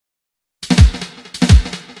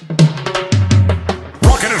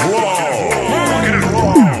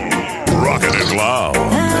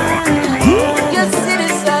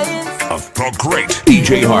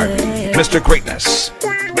DJ Harvie, Mr. Greatness.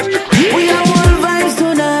 We are all vibes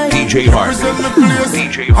tonight. DJ Harvie,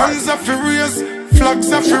 DJ Harvie.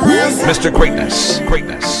 Flags are furious. Mr. Greatness,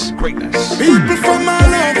 Greatness, Greatness. People from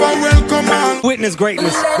all over welcome on. Witness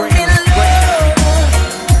greatness.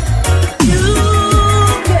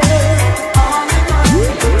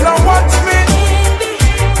 Now watch me.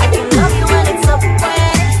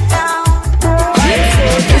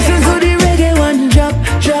 Listen to the reggae one drop,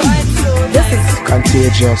 drop. This is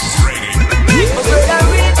Contagious.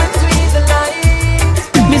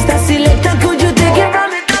 Mr. Selector, could you take it from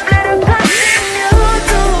the top? Let him continue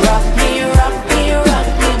to rock me, rock me, rock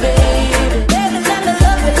me, baby. Baby, let me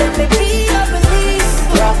love you, let me be your release.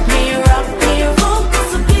 Rock me, focus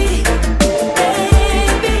on me,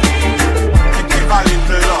 baby. Give a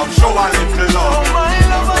little love, show a little love. Oh my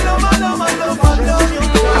love, I love, I love, I love, I love you.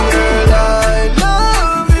 Girl, I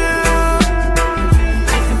love you.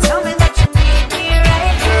 If you tell me that you need me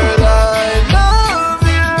right now, Girl, I love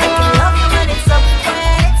you. I can love you when it's up when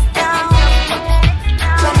it's down.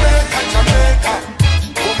 Jamaica, Jamaica.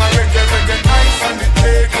 Oh my reggae, reggae, nice and it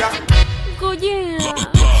take ya. Good, yeah.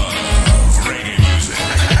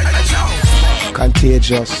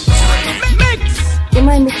 Contagious. In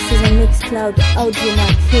my mixes on mixcloud,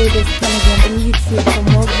 audiomack, hearthis, Canadian, and YouTube for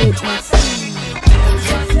more greatness.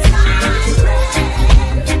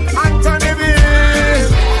 Anthony B.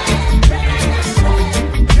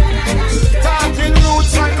 Talking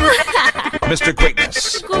roots and Mr. Greatness.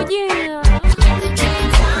 Good, yeah.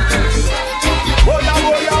 Boya,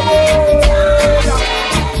 boya, boya.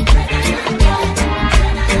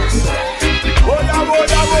 Boya,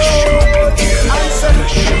 boya, boya. I said,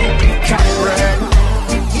 time red,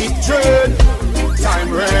 it dread.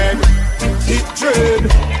 Time red, it dread.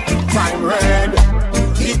 Time red,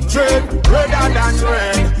 it dread. Redder than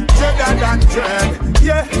red, dreader than dread.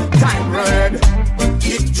 Yeah, time red,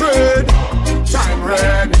 it dread. Time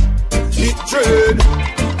red, it dread.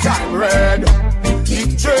 Time red, it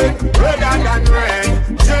dread. Redder than red,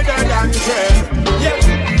 dreader than dread. Yeah,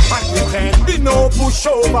 and we can't be no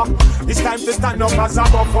pushover. It's time to stand up as a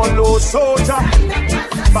buffalo soldier.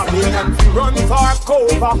 Babylon we run for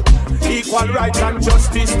cover. Equal rights and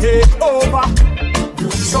justice take over.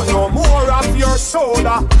 So no more of your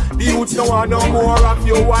soda. The youths don't want no more of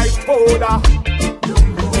your white powder.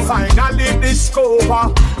 Finally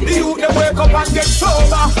discover. The youth they wake up and get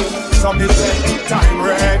sober. So me say, time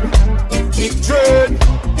red, it dread.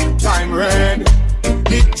 Time red,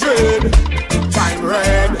 it dread. Time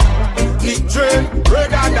red, it dread.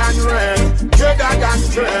 Redder than red, dreader than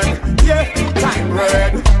dread. Yeah, time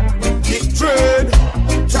red, it dread.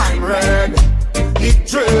 Time red, it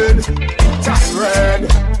dread. Time red,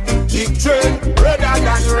 it dread. Redder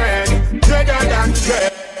than red, dreader than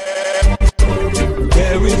dread.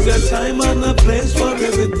 There is a time and a place for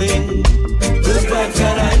everything. The life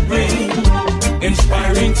that I bring,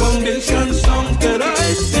 inspiring foundation songs that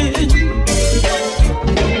I sing.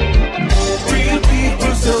 Real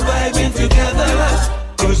people surviving together,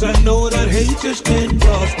 cause I know that hate just can't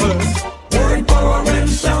prosper. Word, power, and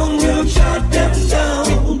sound will shut them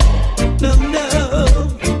down. No, no.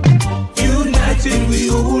 United we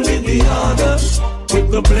hold in the order,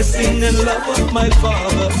 with the blessing and love of my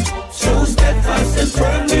Father. So steadfast and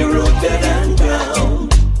firmly rooted and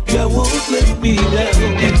ground, Jah won't let me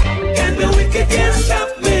down. And the wicked can't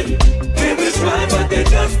stop me. They will try but they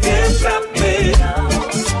just can't stop me.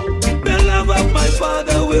 The love of my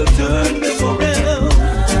Father will turn them around.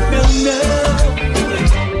 No, no.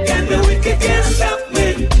 And the wicked can't stop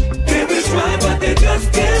me. They will try but they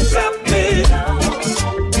just can't stop me.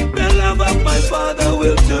 The love of my Father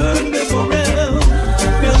will turn them around.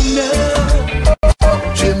 No, no.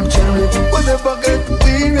 Jim Cherry, we never get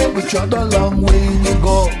weary, we trod a long way to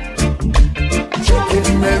go.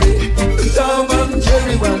 Chicken Mary, the Tom and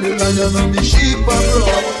Jerry, while the lion and the sheep are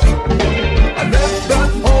raw. I left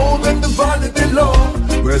that home in the valley below,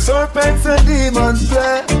 where serpents and demons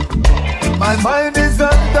play. My mind is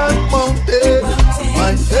on that mountain,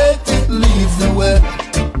 my faith it leads the way.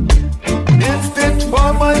 Instinct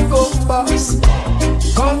for my compass,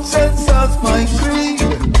 conscience as my creed.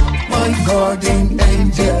 My guardian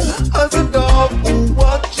angel, as a dog who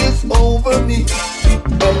watches over me.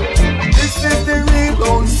 This is the real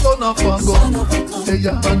old son of a gun. They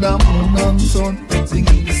are under moon and sun,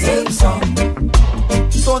 singing the same song.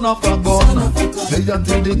 Son of a gun, they are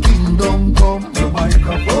till the kingdom come. The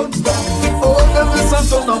microphone's down. Oh, there is a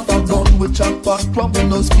son of a gun which a back from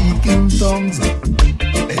no speaking tongues.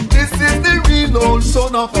 And this is the real old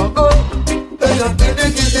son of a gun. They are till the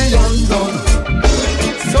Gideon done.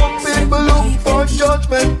 Some people look for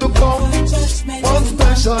judgment to come. One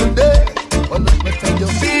special day, Well, let me tell you,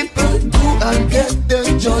 people do and get their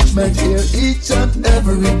judgment here each and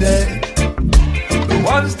every day. The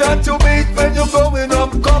ones that you meet when you're going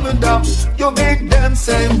up, coming down, you meet them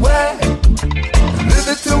same way. Live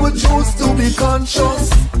it till we choose to be conscious.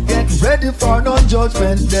 Get ready for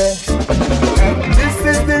non-judgment day. This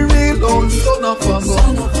is the real old son of a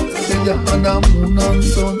gun. Say you're on the moon and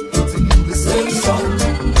sun, singing the same song.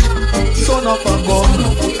 Son of a gun,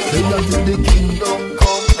 they are till the kingdom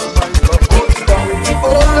come.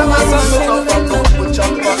 Oh, them a son of a gun, which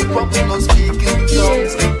are back from no speaking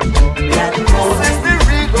tongues. This is the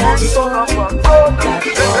real old son of a gun.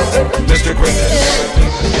 Mr. Greatness.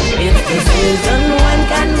 If this reason, when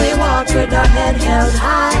can we walk with our head held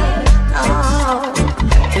high? Oh,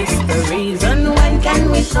 it's the reason, when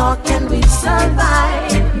can we talk, can we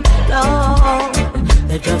survive? No,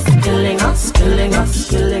 they're just killing us, killing us,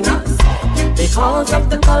 killing us. Because of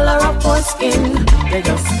the color of our skin, they're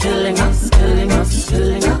just killing us, killing us,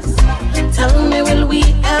 killing us. Tell me, will we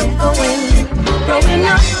ever win? Growing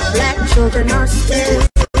up, black children are scared.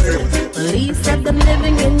 Police said them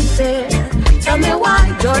living in fear. Tell me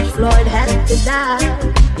why George Floyd had to die.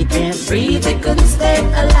 He can't breathe, he couldn't stay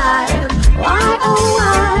alive. Why, oh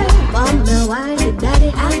why, mama, why did daddy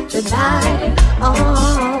have to die?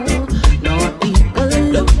 Oh, no people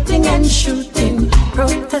looting and shooting,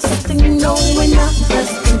 protesting, no we're not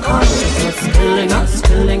resting. Cause it's killing us,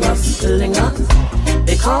 killing us, killing us.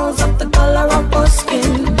 Because of the color of our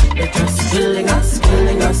skin, they're just killing us,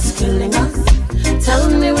 killing us, killing us. Tell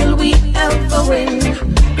me, will we ever win?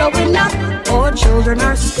 Growing up, our children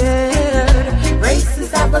are scared.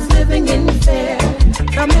 Racists have us living in fear.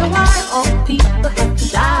 Tell me why all people have to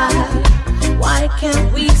die. Why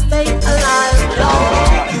can't we stay alive,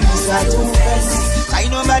 Lord? I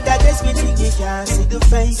know my dad is me think you can't see the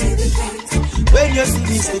face. When you see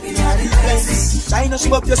me stepping out the place, try not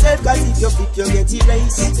to up yourself, cause if you fit you get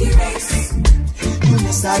erased. You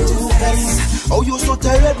miss out to face. Oh, you so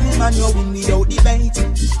terrible, man, you win without debate.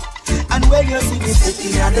 And when you see me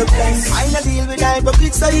sitting at the place, I not deal with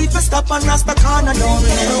hypocrites, so if you stop and rasta corner, don't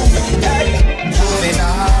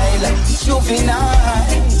Juvenile, juvenile,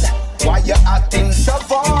 why you acting so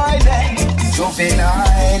violent?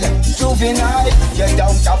 Juvenile, juvenile, you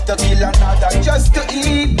don't have to kill another just to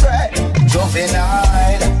eat bread.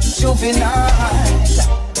 Juvenile, juvenile,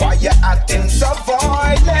 why you acting so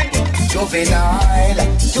violent? Juvenile,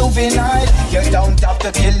 juvenile, you don't have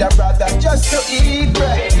to kill a brother just to eat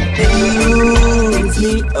bread. use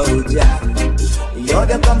me, oh Jah. You're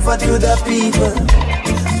the comfort to the people.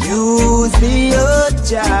 Use me, oh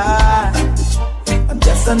Jah. I'm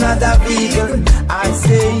just another vehicle. I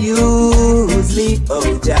say use me,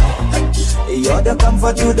 oh Jah. You're the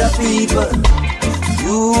comfort to the people.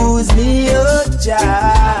 Use me, oh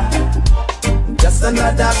Jah. Just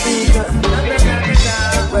another vehicle.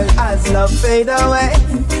 Well, as love fade away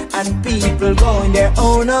and people going their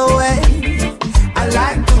own way, I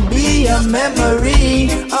like to be a memory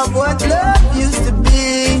of what love used to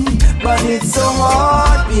be. But it's so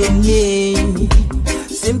hard being me,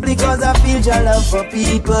 simply cause I feel your love for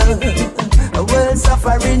people. A world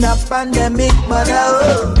suffering a pandemic, but I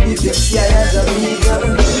hope if you see as a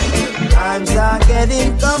people. Times are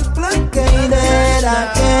getting complicated,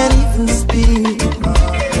 I can't even speak.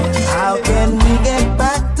 How can we get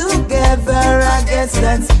back together? I guess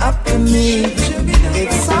that's up to me.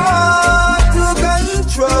 It's hard to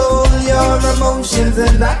control your emotions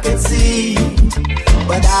and I can see,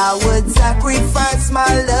 but I would sacrifice my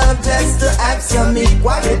love just to have some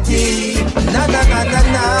equality. Na na na na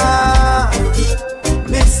na,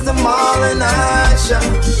 Mr. Marlon Asha.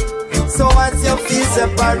 So as you feel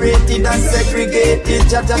separated and segregated,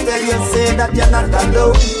 Jah tell you say that you're not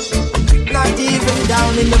alone. Not even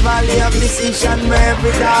down in the valley of decision where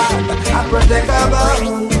every dog I protect a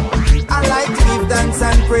bone. I like to give thanks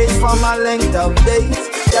and praise for my length of days.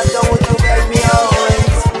 Just don't want to get me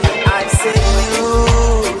always. I say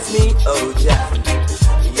use me, oh Jah.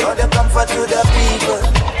 You're the comfort to the people.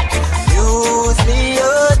 Use me,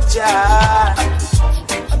 oh Jah.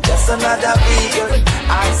 I'm just another vehicle.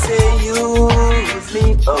 I say use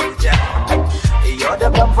me, oh Jah. You're the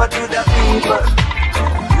comfort to the people.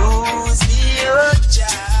 Use me, oh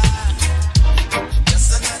Jah.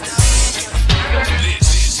 Just another vehicle.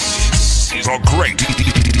 This is a great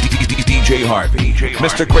DJ DJ Harvie,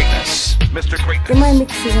 Mr. Greatness. The my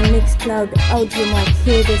mixes on mixcloud, audiomack,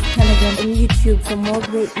 hearthis, Telegram, and YouTube for more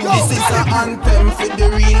great music. This is an anthem for the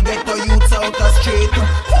real ghetto youths out the street.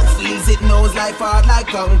 Who feels it knows life hard like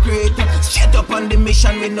concrete. Straight up on the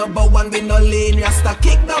mission, we no bow and we no lane. Rasta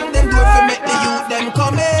kick down them door to make the youth them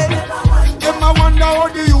come in. Them I wonder how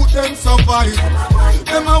the youth them survive.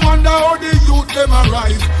 Them I wonder how the youth them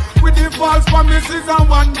arise. With the false promises and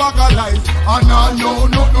one bag of lies. And I know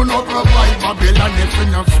no provide. Babylon if you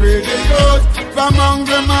not free the youth. From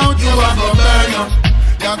hungry mouth you are go burn up.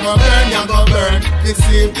 You go burn.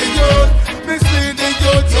 Deceive the youth. Mislead the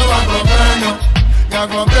youth you are go burn up. You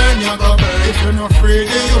go burn. If you not free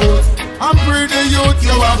the youth. And free the youth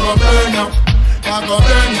you are go burn up. You go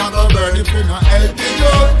burn. If you not help the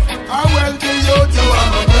youth. I will the youth you are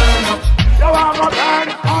go burn up.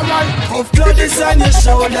 Blood is on your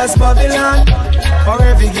shoulders, Babylon. For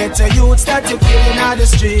every ghetto youths that you're killing on the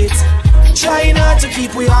streets. Try not to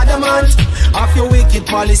keep we adamant of your wicked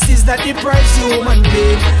policies that deprives human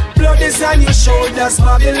being. Blood is on your shoulders,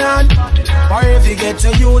 Babylon. For every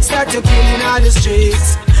ghetto youths that you're killing on the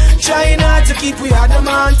streets. Try not to keep we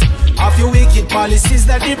adamant of your wicked policies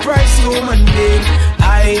that deprives human being.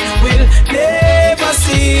 I will never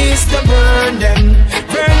cease to burn them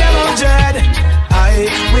on dread. I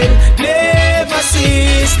will never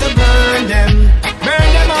cease to burn them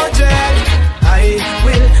on dread. I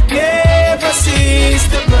will never cease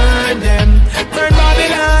to burn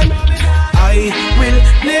Babylon. I will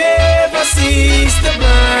never cease to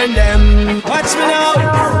burn them. Watch me now,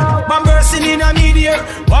 I'm bursting in a meteor.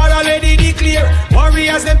 War already declare,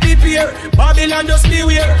 warriors them prepare. Babylon just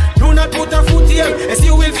beware, do not put a foot here, as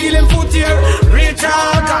you will feel him foot here. Real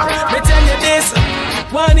talker, me tell you this.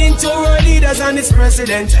 1 in 2 world leaders and its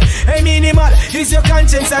president. Hey, minimal is your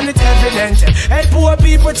conscience and it's evident. And poor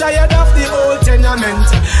people tired of the old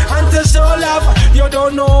tenement. And to show love, you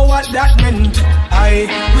don't know what that meant.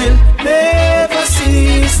 I will never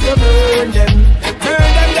cease to burn them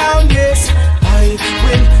down, yes. I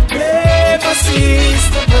will never cease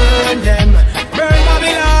to burn them. Burn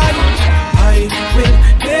Babylon. I will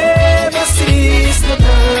never cease to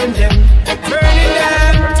burn them. Burning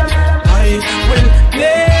them. I will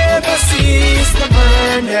never cease to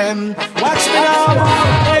burn them. Watch me now.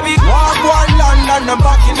 Baby, walk one London, I'm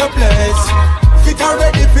back in the place. Fit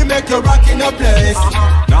already fi make you rock in the place.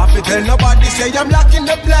 Now fi tell nobody say I'm locked in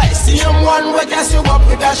the place. See him one way, guess you up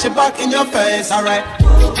with that shit back in your face. Alright.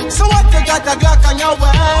 So what you got a Glock on your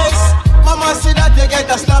waist? Mama see that you get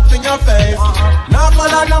a slap in your face. Now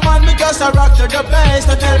follow no man, me just a rock to the base.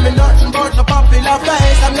 Don't tell me nothing about the popular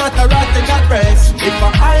face. I'm not a rat in that race. If I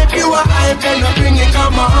hype you, I hype, then I bring it,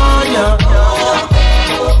 come on, yeah.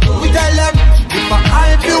 We tell them, if I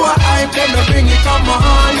hype you, I hype, then I bring it, come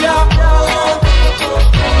on, yeah.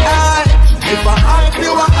 If I hype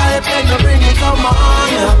you, I hype, then I bring it, come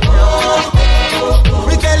on, yeah.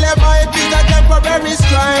 We tell them hype is a temporary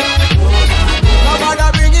strike. Nobody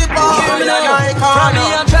bring it back. From me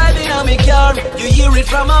I'm driving on me car, you hear it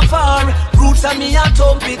from afar. Roots and me a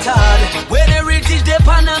thump it hard. When the British dip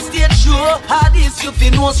on a stage show, hard this you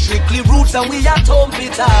feel no strictly roots and we a thump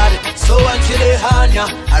it hard. So until they hand ya,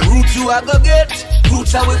 a root you a go get.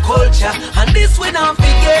 Roots are with culture, and this we don't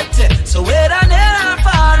forget. So whether near or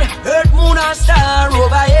far, earth, moon or star,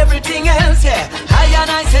 over everything else, yeah. I and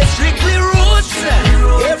I say strictly roots.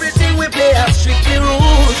 Everything we play are strictly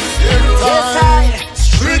roots. Yes, I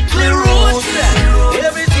strictly roots.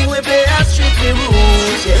 Everything we play are strictly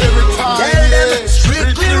roots. Tell them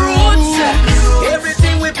strictly roots.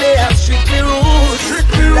 Everything we play are strictly roots.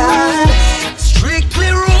 Strictly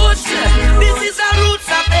roots. This is our roots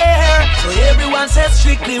affair. So everyone says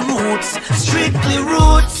strictly roots. Strictly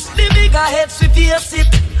roots. The bigger heads we face it.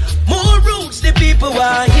 More roots, the people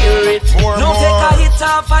want hear it. No take a hit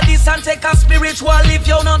off of this and take a spiritual. If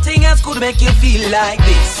you nothing else could make you feel like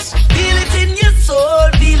this. Feel it in your soul,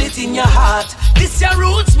 feel it in your heart. This your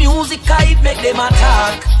roots music, it make them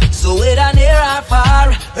attack. So whether near or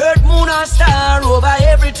far, earth, moon or star, over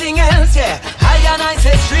everything else, yeah. I and I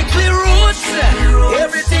say strictly roots.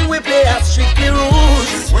 Everything we play are strictly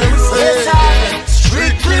roots. Yes, I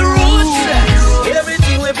strictly roots.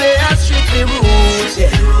 Everything we play are strictly roots,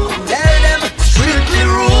 yeah. Tell them strictly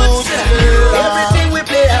roots. Everything we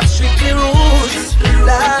play are strictly roots.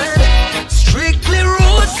 Strictly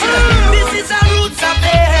roots. This is our roots up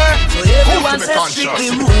there. So everyone says strictly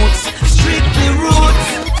roots. Strictly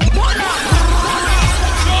roots.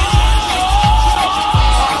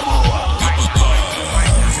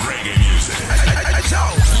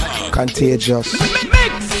 Contagious.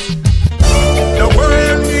 The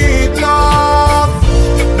world need love.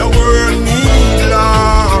 The world need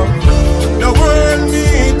love.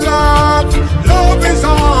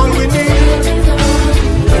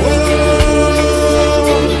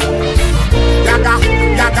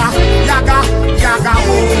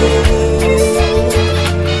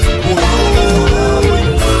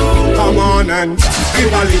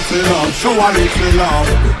 Give a little love, show a little love,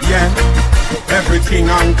 yeah. Every king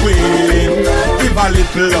and queen, give a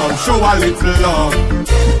little love, show a little love.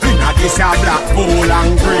 Inna this a black, gold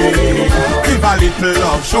and green. Give a little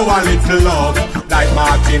love, show a little love. Like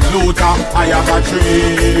Martin Luther, I have a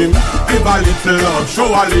dream. Give a little love, show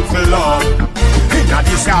a little love. Inna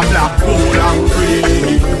this a black, gold and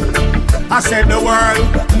green. I said the world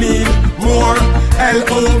need more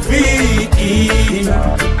L-O-V-E.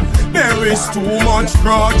 There is too much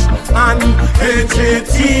grudge and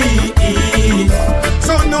H-A-T-E.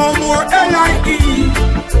 So no more L-I-E.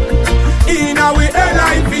 In our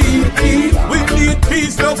L-I-V-E. We need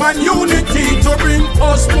peace, love and unity to bring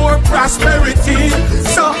us more prosperity.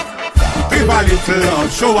 So give a little love,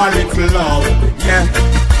 show a little love, yeah.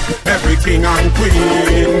 Every king and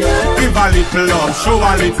queen, give a little love, show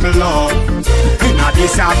a little love. Inna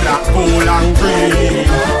this a black, gold and green.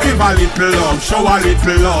 Give a little love, show a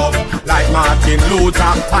little love. Like Martin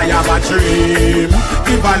Luther, I have a dream.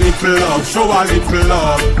 Give a little love, show a little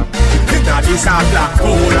love. Inna this a black,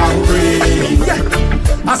 gold and green, yeah.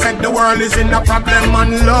 I said the world is in a problem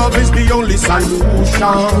and love is the only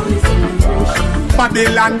solution.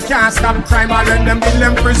 Babylon can't stop crime and let them build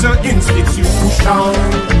them prison institution.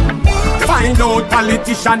 Find out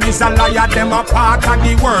politician is a liar, them a part of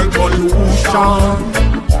the world pollution.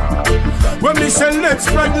 When me say let's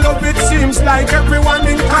spread love, it seems like everyone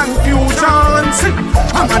in confusion. See,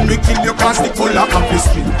 a man will kill you cause the color of his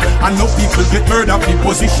skin, and no people get murdered for the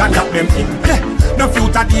position that them in. Yeah, no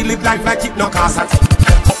future deal with life like it no cause a thing.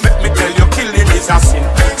 But make me tell you, killing is a sin.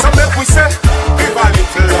 So make we say, give a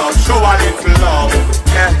little love, show a little love,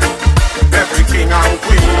 yeah. Every king and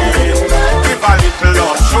queen, give a little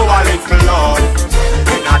love, show a little love.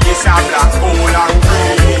 Inna this a black, gold and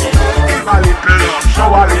green. Give a little love, show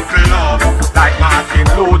a little love. Like Martin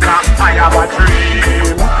Luther, I have a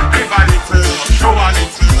dream. Give a little love, show a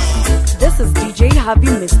little love. This is DJ Harvie,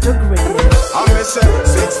 Mr. Greatness. I'm a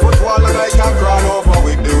 6 foot wall and I can crawl over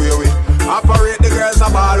with the way we operate the girls a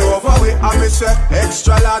ball over with. I'm a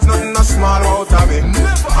extra large, nothing no small out of me.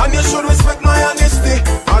 And you should respect my honesty.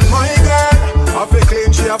 And my girl, I feel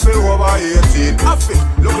clean, she I feel over 18. I feel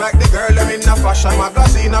look like the girl them in a fashion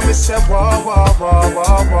magazine. And me say wow, wow, wow,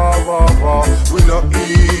 wow, wow, wow, wow. We not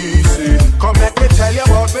easy. Come let me tell you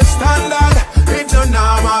about me standard. It's not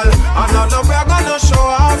normal. And none of we're gonna show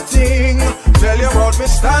off thing. Tell you about me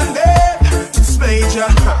standard. It's major.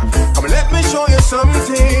 Come let me show you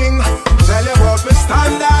something. Tell you about me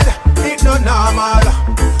standard. It's not normal.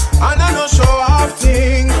 And I no show off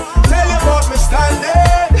thing. Tell you about me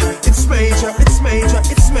standard. It's major, it's major,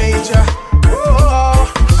 it's major. Oh,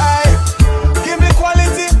 aye. Give me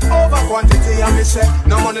quality over quantity. And me say,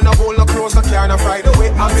 no money, no gold, no clothes, no car, no pride away.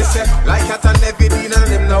 And me say, like at an every dean and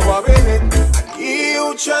them no worry it. And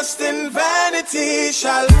you trust in vanity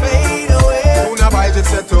shall fade away. Who no buy it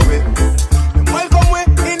said to me. Welcome we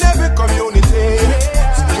in every community.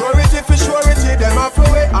 Security for surety, them off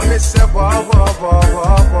away. And me say, wow, wow, wow,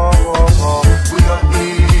 wow, wow, wow. We not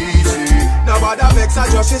easy. Nobody makes a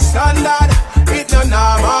just a standard. It's not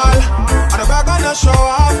normal. And if I'm gonna show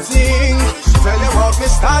off thing, tell you about me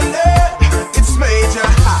standard. It's major.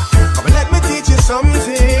 Come and let me teach you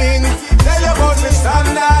something. Tell you about me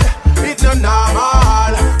standard. It's not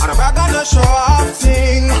normal. And if I'm gonna show off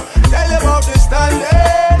thing, tell you about me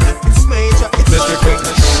standard. It's major. It's major.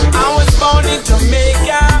 I was born in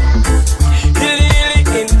Jamaica, hilly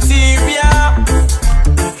interior,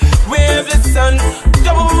 where the sun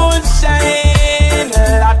don't shine a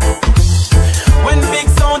lot. When big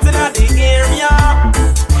sounds in the area,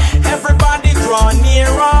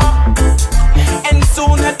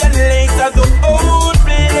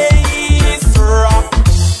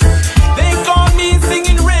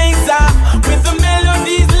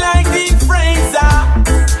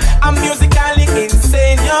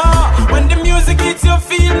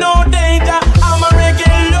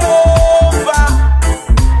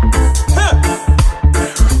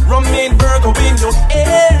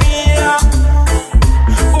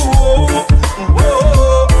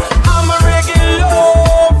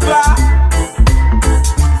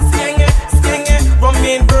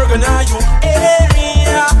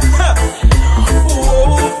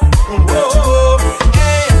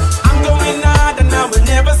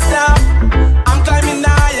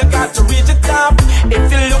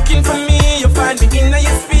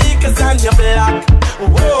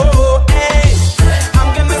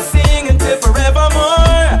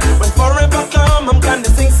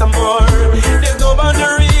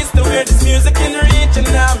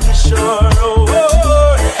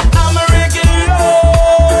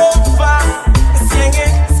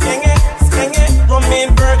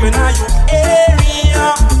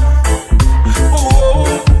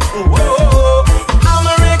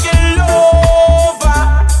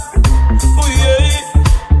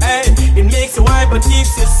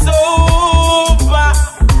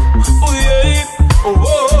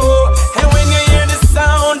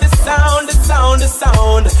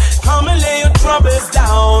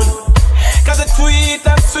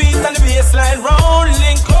 baseline round,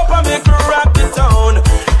 link up and make her rock the town.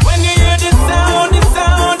 When you hear the sound, the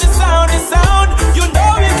sound, the sound, the sound, you know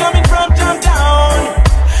we're coming from jump down.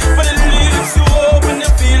 For the lyrics you open, you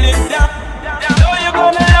feel it down. Know you're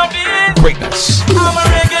gonna love it. Greatness. I'm a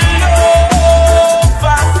reggae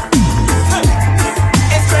lover.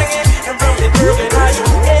 It's reggae and from the organized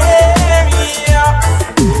area.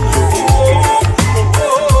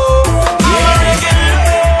 I'm a reggae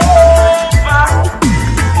lover.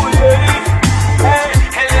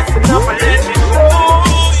 Hey, listen up and let me know.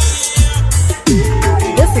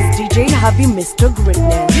 This is DJ Harvie, Mr.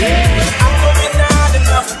 Greatness. I'm going out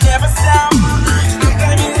enough to never stop. I'm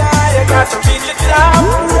climbing high, I got to reach the top.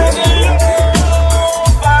 Reggae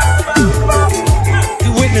lover.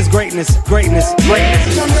 You witness greatness, greatness,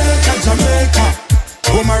 greatness. Jamaica, Jamaica.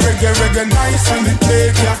 Oh my reggae, reggae nice and it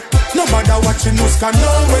take ya. No matter watching us can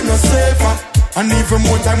know we're no safer. And even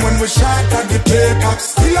more time when we shot at the paper.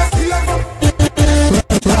 Still a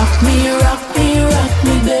Rock me,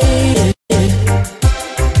 baby.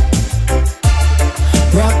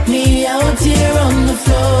 Rock me out here on the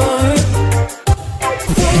floor.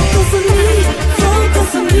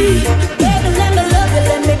 Focus on me. Baby, let me love you,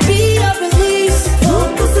 let me be your release.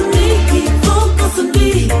 Focus on me,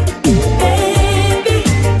 baby.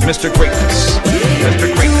 Mr. Greatness. Mr.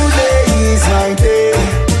 Greatness. Today is my day,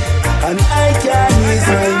 and I can ease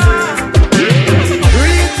my day.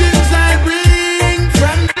 Greetings I bring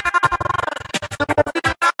from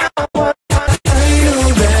I know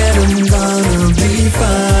that I'm gonna be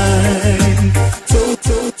fine.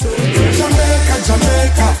 Jamaica,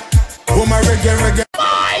 Jamaica. Oh my reggae, reggae.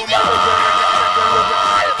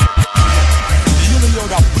 You know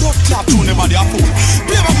that blood clot tune never there fool.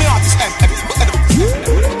 Play back me artist.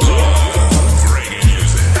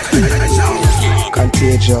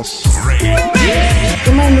 Contagious.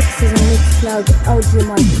 In my mixes on mixcloud,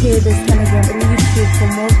 audiomack, hearthis, Telegram, and YouTube for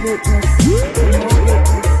more greatness.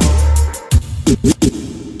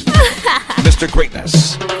 Mr. Greatness.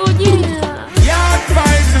 Yard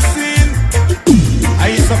finds the scene.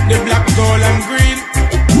 Ice up the black, gold and green.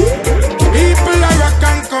 People are rock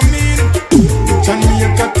and come in.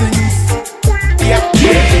 Jamaica things. Yeah.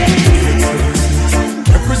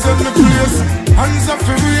 Represent the place. Hands up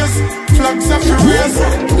for race. Flags up for race.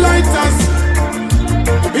 Lighters.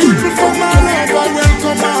 People from all over,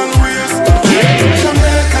 welcome always.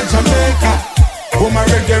 Jamaica, Jamaica. Oh my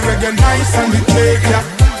reggae, reggae nice and it take ya.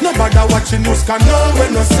 Nobody watching us can know we're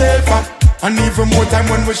no safer. And even more time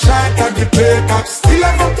when we shot at the paper. Still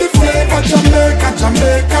have up the flavor, Jamaica,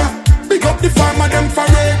 Jamaica. Big up the farmer, them for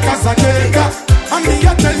acres and acres. And me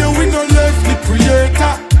I tell you we no left the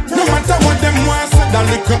creator. No matter what them want, say that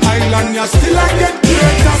little island, you still I get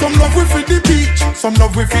greater. Some love we for the beach, some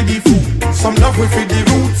love we for the food, some love we for the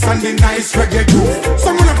roots and the nice reggae groove.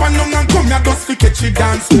 Some run up and down and come here just for catchy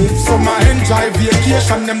dance move. Some I enjoy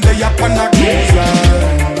vacation, them they up on a cruise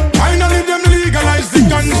line. Finally them legalize the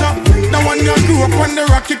ganja. Now when you grew up on the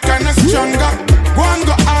rocket kinda stronger. Go and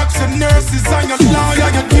go ask your nurses and your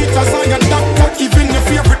lawyer, your teachers and your doctor, even your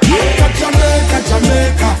favorite actor. Jamaica,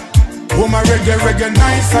 Jamaica. Oh my reggae, reggae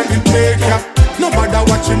nice and it make ya. Nobody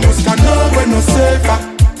watching us can know we're no safer.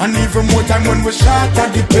 And even more time when we shot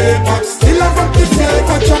at the paper. Still have up the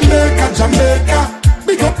flavor, Jamaica, Jamaica.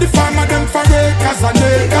 Big up the farmer, them for acres and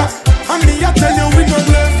acres. And me I tell you we no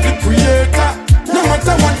left the creator. No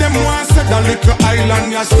matter what them want, say that little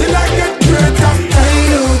island, you still I get greater. I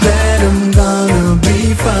know that I'm gonna be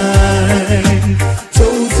fine,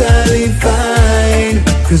 totally fine,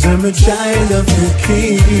 'cause I'm a child of the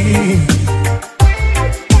King.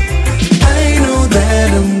 I know that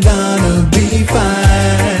I'm gonna be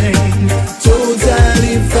fine,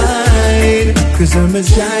 totally fine, 'cause I'm a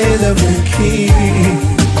child of the King.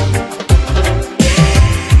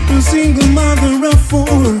 A single mother of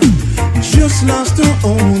four just lost her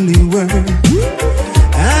only word.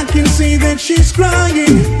 I can see that she's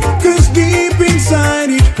crying, 'cause deep inside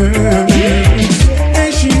it hurts.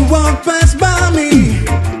 As she walked past by me,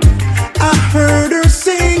 I heard her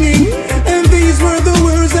singing, and these were the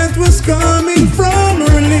words that was coming from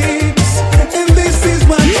her lips. And this is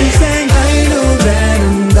what she sang. I know that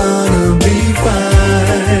I'm gonna be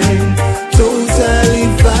fine, totally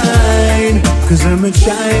fine, 'cause I'm a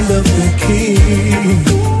child of the King.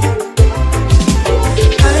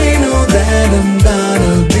 I know that I'm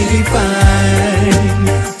gonna be fine,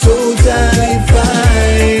 totally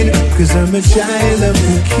fine, 'cause I'm a child of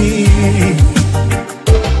the King.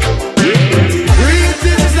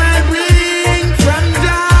 Greetings I bring from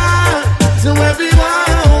God to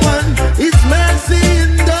everyone. It's mercy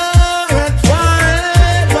endureth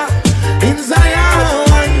forever in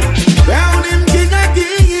Zion. Crown him King of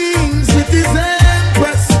Kings.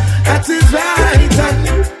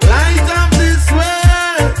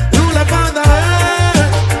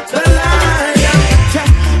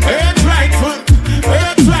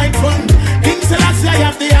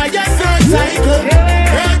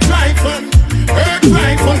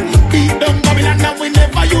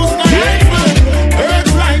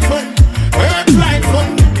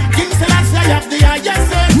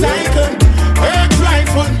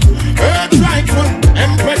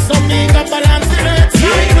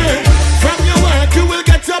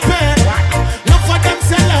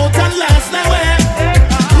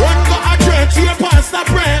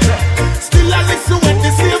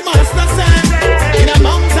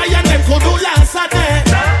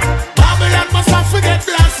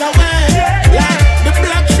 away. Like the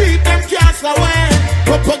black sheep, them cast away.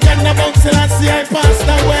 Propaganda about Selassie, I passed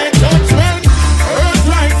away. Judgment, earth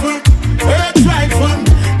rifle, earth rifle.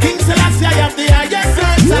 King Selassie, I have the highest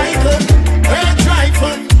earth cycle. Earth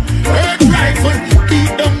rifle, earth rifle.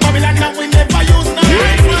 Beat them Babylon and we never use no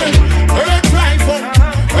rifle. Earth rifle,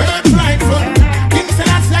 earth rifle. King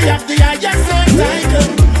Selassie, I have the highest earth cycle.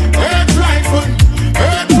 Earth rifle,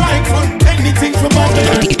 earth rifle. Anything for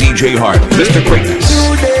Babylon. DJ Harvie, Mr. Greatness.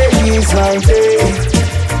 Today is my day,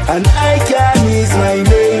 and I can is my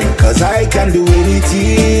name, cause I can do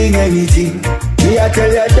anything, anything. Me I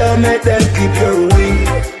tell you, don't let them keep your way.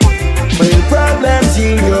 When problems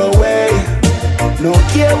in your way, no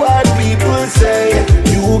care what people say,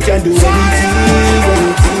 you can do anything,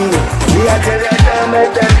 anything. Me I tell you, don't let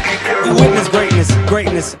them keep your way. Witness greatness,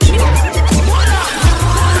 greatness.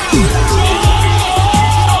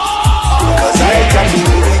 Cause I can do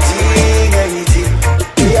anything, anything.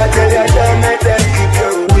 Me I tell you, don't let them keep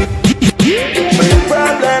your way. When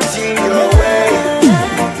problems in your way,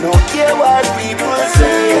 no care what people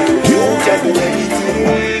say, you can do anything,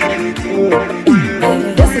 anything.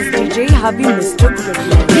 This is DJ Harvie, Mr. Greatness.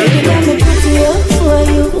 Baby, let me pretty up for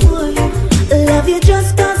you. Love you just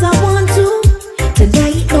cause I want to.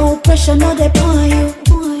 Tonight, no pressure, no depth on you.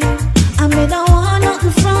 I mean, I don't want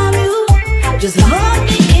nothing from you. Just hold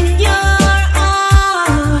me in your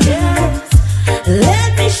arms. Yes. Let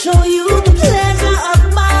me show you the pleasure of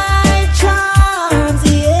my charms.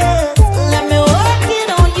 Yes. Let me work it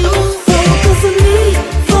on you. Focus on me,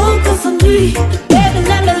 focus on me. Baby,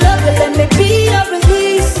 let me love you, let me be your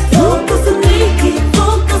release. Focus on me, keep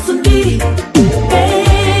focus on me.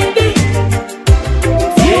 Baby,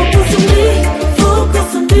 focus on me,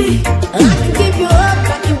 focus on me. I can keep you up,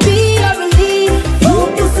 I can be your relief.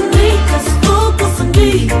 Focus on me, just focus on me.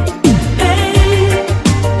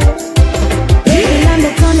 Baby, let me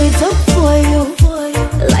turn it up for you,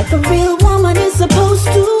 like a real woman is supposed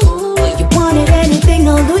to. You wanted anything,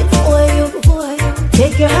 I'll do it for you.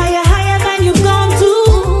 Take you higher, higher than you've gone to.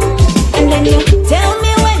 And then you tell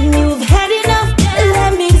me when you've had enough.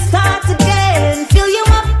 Let me start again, fill you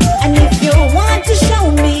up. And if you want to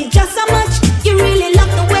show me just how much you really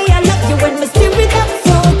love the way I love you, when we stir it up,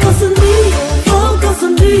 focus on me, focus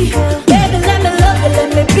on me. Baby, let me love you, let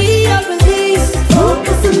me be your release.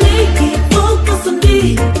 Focus on me, keep focus on me.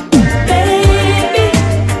 Baby,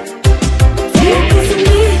 focus on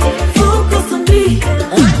me, focus on me.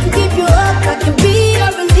 I can keep you up, I can be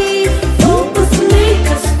your relief. Focus on me,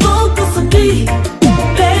 just focus on me.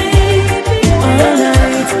 Baby, all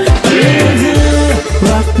night.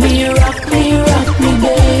 Rock me, rock me, rock me,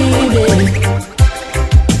 baby.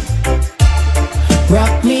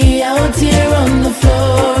 Rock me out here on the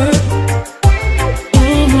floor.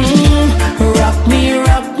 Rock me,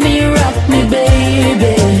 rock me, rock me,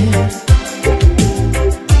 baby.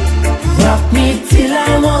 Rock me till I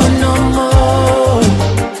want no more.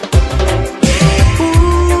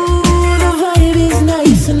 Ooh, the vibe is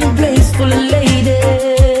nice and the place full of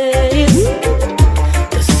ladies.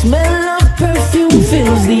 The smell of perfume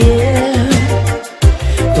fills the air.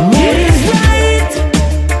 The mood is right.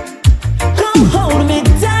 Come hold me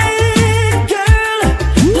tight, girl.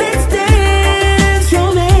 Let's dance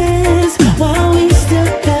romance while we still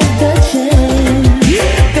have the chance.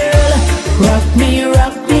 Girl, rock me,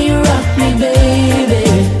 baby.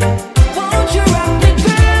 Won't you rock me,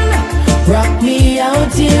 girl? Rock me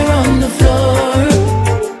out here on the floor.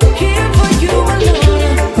 Here for you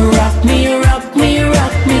alone. Rock me,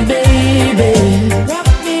 baby. Rock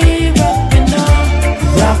me.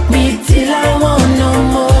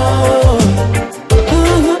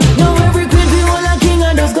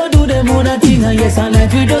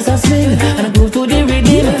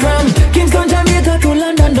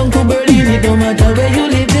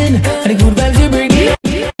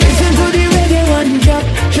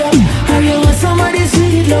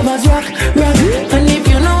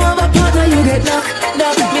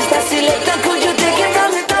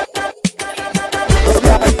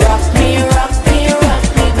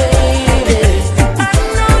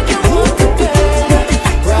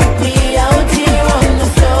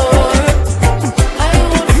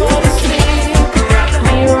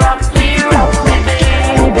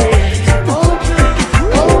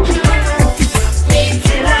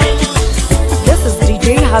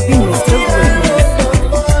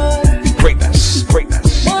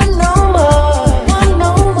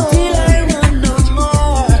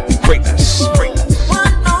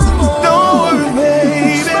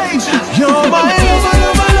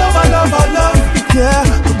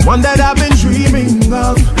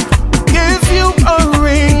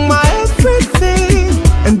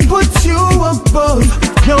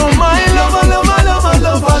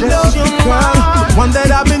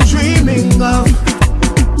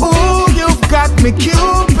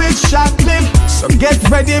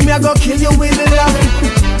 ready, me I go kill you with the love.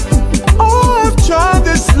 Oh, I've tried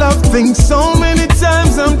this love thing so many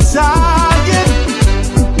times, I'm tired.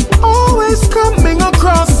 Always coming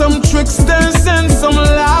across some tricksters and some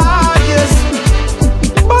liars,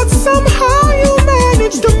 but somehow you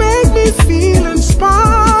manage to make me feel inspired.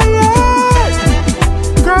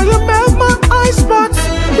 Girl, you melt my icebox,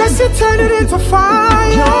 yes, you turn it into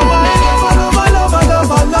fire. You're my love,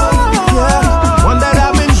 yeah. One that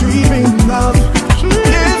I've been dreaming of.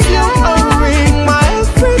 Give you a ring, my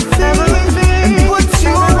everything, and put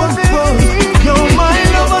you above. You're my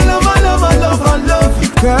love,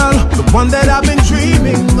 girl, the one that I've been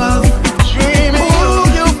dreaming of. Ooh,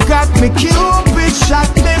 you've got me, Cupid shot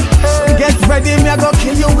me. Get ready, me I go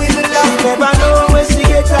kill you with the love. Never know when she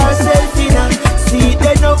get herself in her. See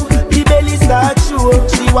they know the belly start show.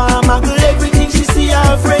 She want muggle everything she see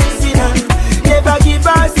her friends in her. Never give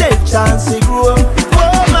herself chance to grow.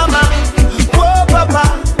 Whoa mama, whoa papa,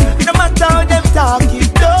 no matter how them talk,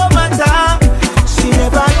 it don't matter. She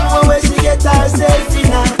never know when she get herself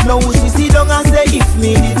in her. Now she see down and say if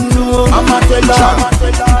me didn't know. I'ma tell her.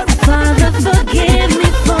 Father, forgive me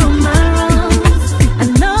for my wrongs. I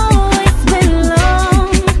know it's been long,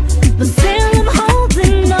 but still I'm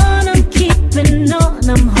holding on. I'm keeping on,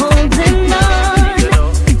 I'm holding on.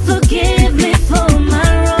 Forgive me for my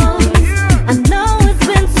wrongs. I know it's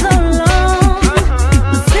been so long,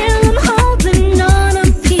 but still I'm holding on.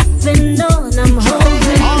 I'm keeping on, I'm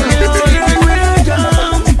holding on.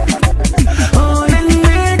 Holding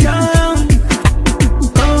me down,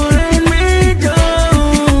 holding me down.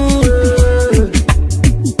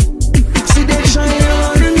 See they try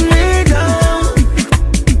holding me down,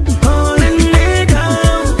 holding me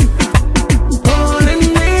down, holding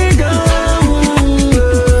me down.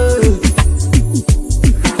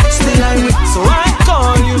 Still I'm with, so I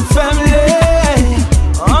call you family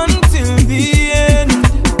until the end.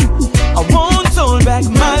 I won't hold back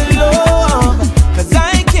my love, 'cause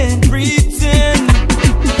I can't pretend.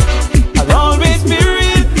 I'll always be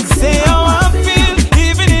real, say how I feel,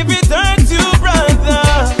 even if it hurts you, brother.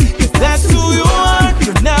 'Cause that's who you are,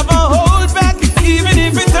 you never hold back, even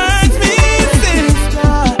if it hurts me,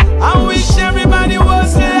 sister. I wish everybody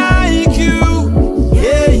was like you.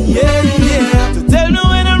 Yeah, yeah, yeah. To tell me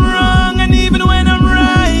when I'm wrong and even when I'm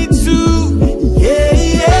right too. Yeah,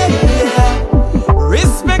 yeah, yeah.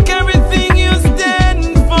 Respect everything you stand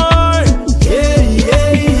for. Yeah,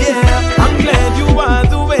 yeah, yeah. I'm glad you are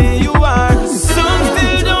the way you are. Some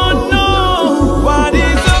still don't know what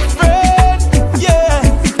is a friend. Yeah,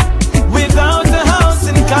 without a house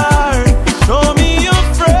and car, show me your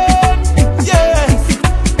friend. Yes,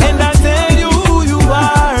 and I tell you who you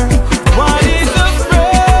are. What is a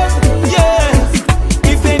friend? Yes,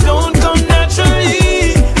 if they don't come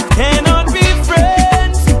naturally, cannot be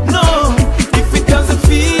friends. No, if it doesn't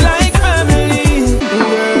feel like family.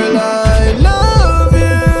 Girl, I love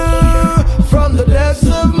you from the depths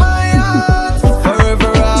of my heart.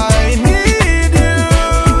 Forever I need you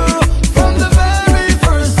from the very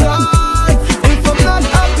first time. If I'm not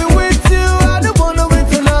happy with you, I don't wanna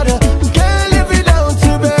with another. Can't live without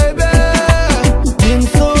you, baby. Been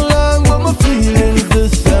so long, but my feelings the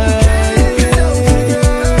same.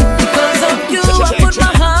 Because of you, I put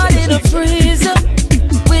my heart in a freezer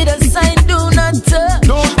with a sign, do not touch.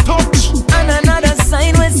 Don't touch. And another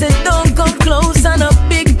sign when say don't come close, and a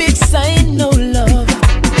big, big sign, no love.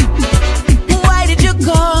 Why did you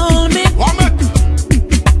call me?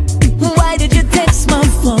 Why did you text my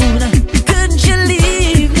phone? Couldn't you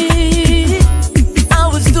leave me? I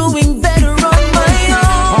was doing better on my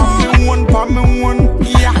own. Pa me one.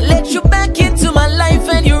 I let you back into my life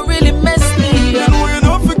and you really messed me up. You know you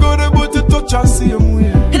don't forget about the touch I see him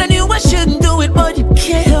with. And I knew I shouldn't do it, but you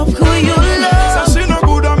can't help who you love. So she no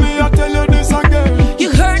good at me, I tell you this again. You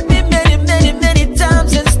hurt me many, many, many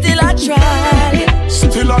times, and still I try.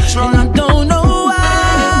 Still I And I try. don't know why.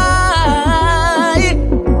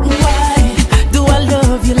 Why do I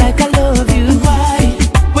love you like I love you? Why,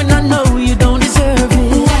 when I know you don't deserve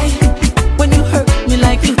it? Why, when you hurt me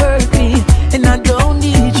like you hurt me, and I don't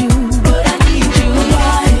need you, but I need you?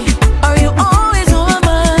 Why are you always on my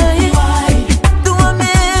mind? Why do I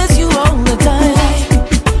miss you all the time?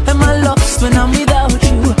 Am I lost when I'm without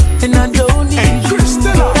you, and I don't need you,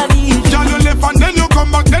 but I need you? Girl, you left and then you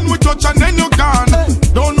come back, then we touch and then you gone.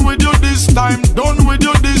 Done with you this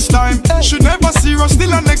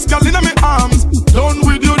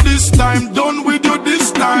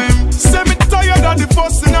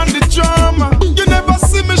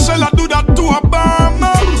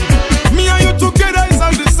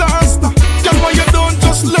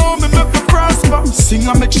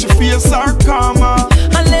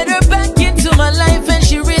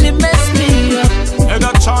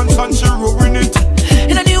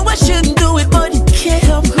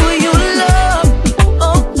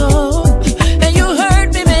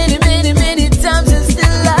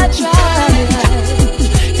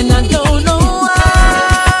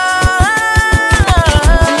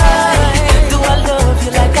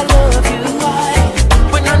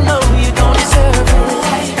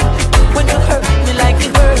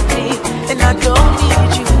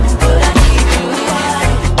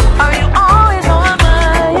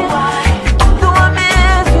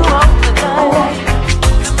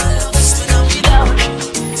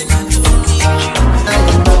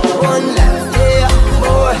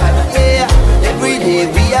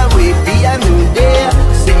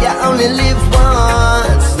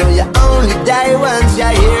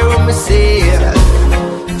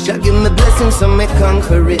me blessings, so me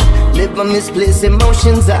conquer it. Never misplace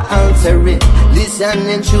emotions, I alter it. Listen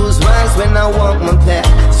and choose wise when I walk my path.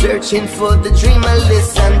 Searching for the dream, I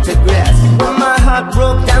listen to grass. When my heart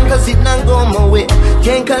broke down, cause it not go my way.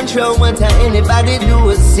 Can't control what anybody do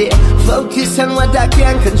or say. Focus on what I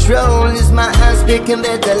can control. Is my eyes picking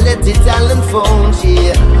better, let it all unfold,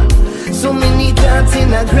 yeah. So many thoughts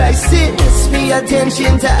in a crisis. Pay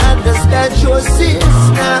attention to others' bad choices.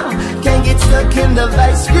 Now, can't get stuck in the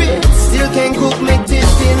vice grip. Still can't cook, make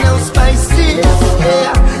tasty, no spices.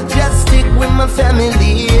 Yeah, just stick with my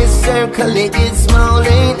family. Circle it, it's small,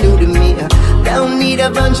 ain't new to me. Don't need a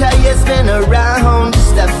bunch of yes men around.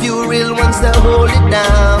 Just a few real ones to hold it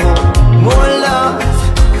down. More love,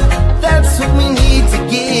 that's what we need to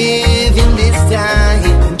give in this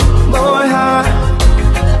time. More heart,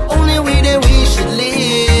 only way that we should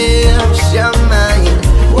live. Shine mind,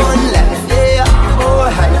 one life, yeah, more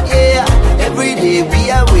high, yeah. Every day we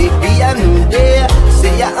awake, be a new day.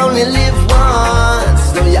 Say you only live once,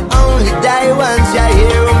 so you only die once. You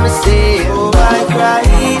hear me say, oh, I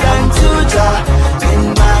cried unto Jah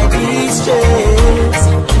in my distress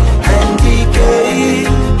and decay,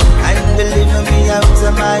 and deliver me out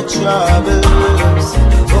of my troubles.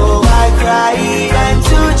 Oh, I cried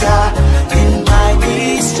unto Jah in my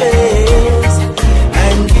distress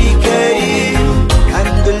and decay, and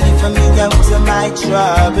deliver me out of my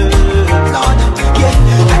troubles. Lord, yeah,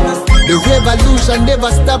 the revolution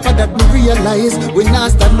never stop, and that we realize. We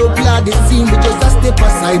not stand no blood, it seem we just a step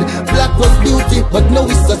aside. Black was beauty, but now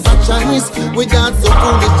it's just a choice. We dance so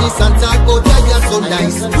foolishness and talk about you're so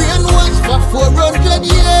nice. Brainwash for 400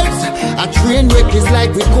 years. A train wreck is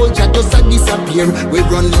like we culture just a disappear. We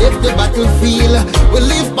run left the battlefield. We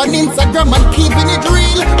live on Instagram and keeping it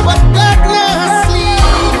real, but God not sleep.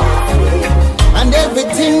 And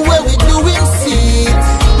everything where we do him see it.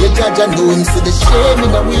 You judge and know him, see the shame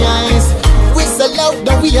in our eyes. We sell out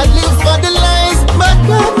that we are live for the lies, but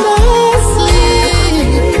God not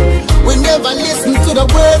sleep. We never listen to the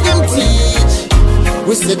word them teach.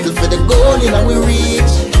 We settle for the goal and we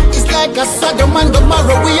reach. It's like a Sodom and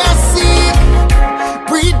Gomorrah we are sick.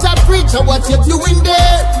 Preacher, what you doing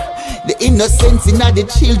there? The innocence in the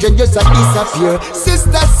children just a disappear.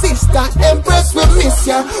 Sister, Empress, we miss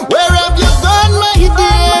ya. Where have you gone, my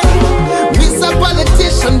dear? Miss a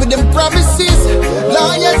politician with them promises.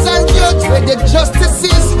 Lawyers and judges where the justice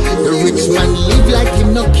is. The rich man live like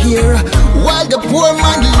him no care, while the poor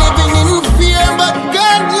man living in fear. But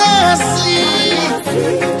God not sleep,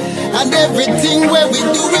 and everything where we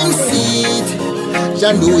do him see it.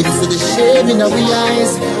 Jah know him, see the shame in our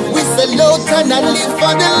eyes. We sell out and I live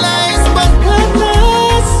for the lies, but God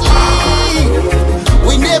not sleep.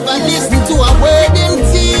 We never listen to a word him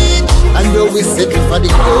teach, and though we settle for the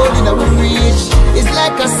goal in our reach, it's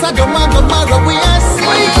like a Sodom and Gomorrah we are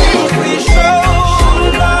seeing. We show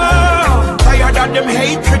love, tired of them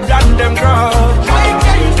hatred and them grudge. Why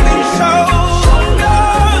can't we show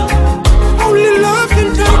love? Only love can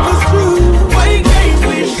take us through. Why can't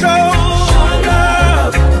we show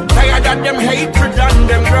love? Tired of them hatred and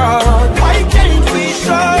them grudge. Why can't we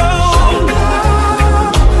show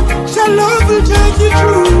love? So love will take you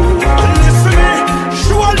through. Listen me,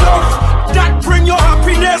 show love that bring you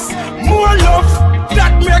happiness. More love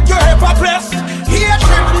that make you ever blessed.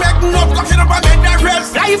 Hatred make no go to the make the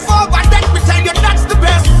rest. Life over that, we tell you that's the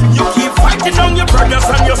best. You keep fighting on your brothers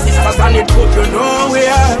and your sisters, and it put you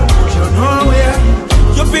nowhere.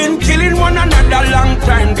 You've been killing one another long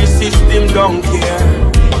time. The system don't care.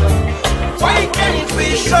 Why can't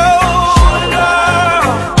we show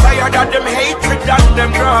love? Tired of them hatred and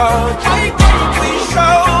them grudge. Why can't we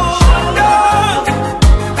show love?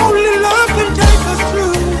 Only love can take us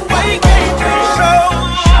through. Why can't we show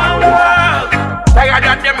love? Tired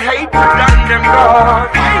of them hatred and them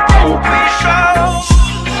grudge. Why can't we show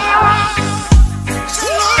love?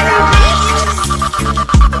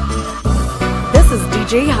 This is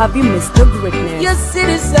DJ Harvie, Mr. Greatness. You see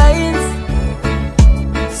the signs,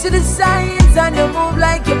 and you move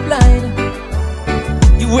like you're blind.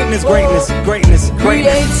 You witness greatness.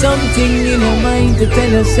 Create something in your mind to tell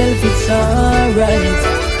yourself it's alright.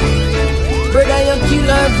 Brother, you kill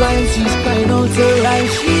her vibe, she's crying out her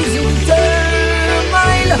eyes, she's in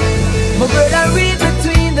turmoil. My brother, read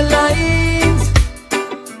between the lines.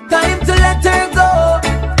 Time to let her go.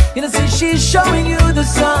 You know, see, she's showing you the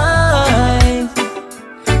signs.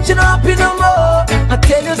 She not happy no more. I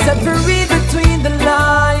tell you, set to read between the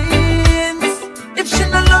lines. If she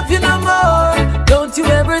not love you no more, don't you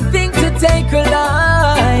ever think to take her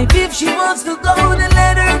life. If she wants to go, then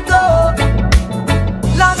let her go.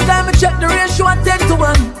 Last time I checked the ratio at 10 to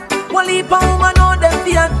 1. One leap of woman on them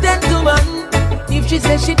be at 10 to 1. If she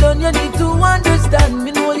says she done, you need to understand.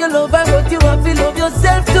 Me know you love her, but you have to love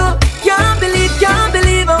yourself too. Can't believe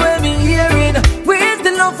how when me hearing. Where's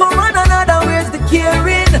the love for one another? Where's the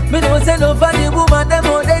caring? Me know say love for the woman, them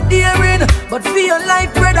all they daring. But for your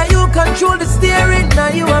life, brother, you control the steering. Now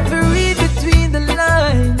you have to read between the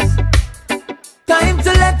lines. Time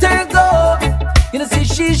to let her go. You know, see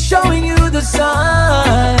she's showing you the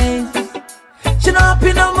signs. She not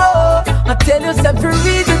happy no more. I tell you, step to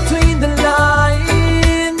read between the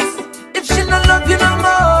lines. If she not love you no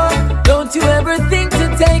more, don't you ever think to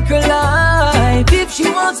take her life. If she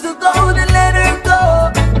wants to go, then let her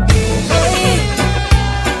go. Hey.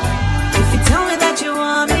 If you tell me that you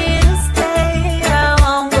want me to stay, I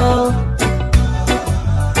won't go.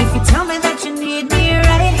 If you tell me that you need me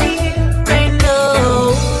right here, right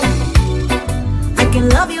now, I can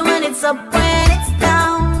love you when it's up, when it's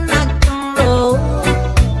down, I can roll.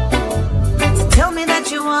 So tell me that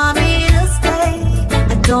you want me to stay.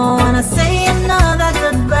 I don't wanna say another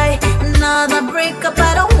goodbye, another breakup,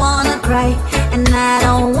 I don't wanna cry. And I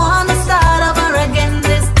don't wanna start over again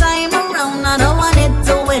this time around. I don't want it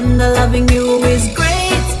to end. The loving you is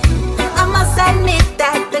great. I must admit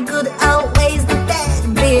that the good outweighs the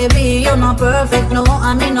bad. Baby, you're not perfect, no,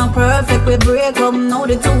 I mean not perfect. We break up, know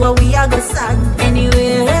the two of we are go sad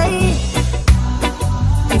anyway.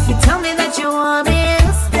 If you tell me that you want me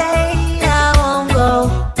to stay, I won't go.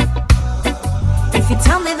 If you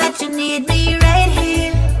tell me that you need me right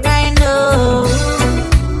here, right now,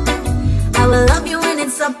 I will love you when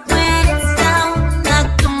it's up, when it's down, I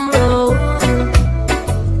can roll.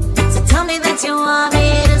 So tell me that you want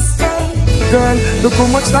me to stay. Girl, look how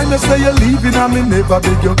much time you say you're leaving and me never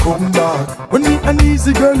beg you come back. When me an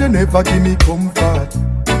easy girl, you never give me comfort.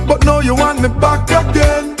 But now you want me back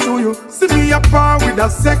again. Do you see me apart with a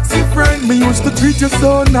sexy friend? Me used to treat you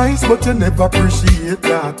so nice, but you never appreciate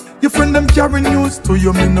that. Your friend them carry news to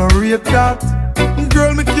you, me no rate that.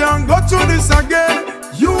 Girl, me can't go through this again.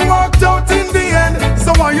 You walked out in the end,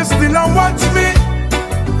 so why you still a watch me?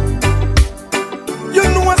 You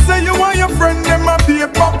know I say you want your friend, them a be a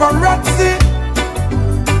paparazzi.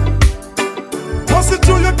 What's it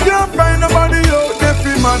true you can't find nobody out there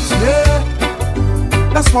fi match me?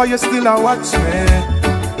 That's why you still a watch me.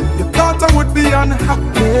 You thought I would be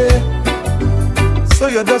unhappy, so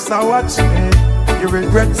you just a watch me. You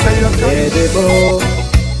regret say you can't.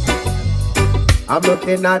 I'm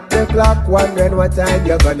looking at the clock, wondering what time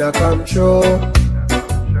you're gonna come through.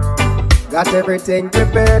 Got everything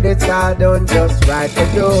prepared, it's all done just right for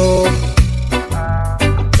you.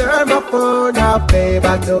 Turn my phone off, babe,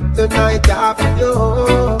 I took tonight off for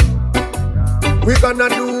you. We're gonna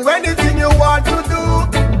do anything you want to do.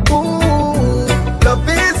 Ooh, love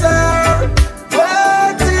is her,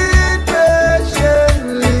 waiting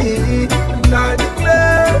patiently. And I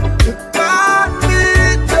declare, you got me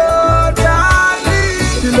totally.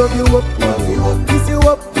 She love you up, kiss you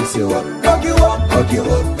up, kiss you up, hug you up, hug you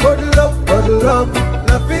up. Bottle up,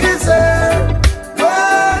 love is her,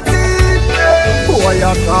 waiting. Boy, I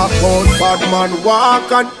talk about bad man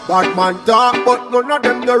walk and bad man talk, but none of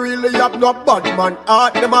them no really have no bad man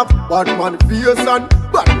heart. Them have bad man face and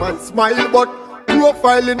bad man smile, but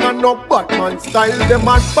profiling and no bad man style. Them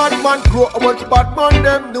and bad man grow, how much bad man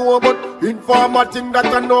them know, but informer thing that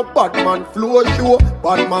I know bad man flow show.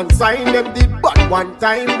 Bad man sign them did bad one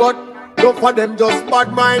time, but no for them just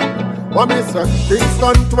bad mind. What me say?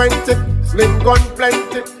 Kingston 20, sling gun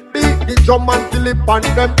plenty. Beat the drum until it pan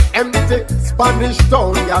them empty. Spanish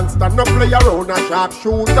town youngster no play around a sharp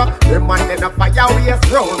shooter. Them and then a fire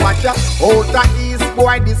waste round. Watch ya out the east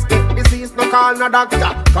boy, this get disease. No call no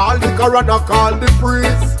doctor, call the coroner, call the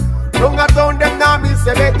priest. Long a town them now me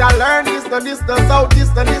say better learn this. No this, no south, this,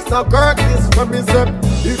 no this, no Kirk this. When me say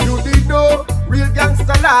if you did know real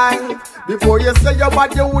gangster life, before you say your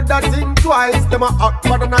bad, you woulda think twice. Them a hot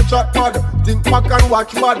bad and a shot bad. Think back and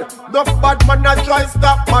watch bad. No bad man a try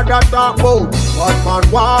stop bad a talk about. Bad man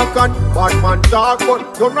walk and bad man talk,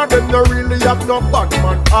 but none of them no really have no bad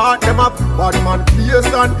man heart. Them have bad man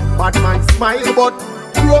face and bad man smile, but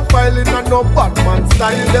profiling and no bad man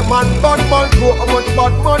style. Them and bad man grow, how much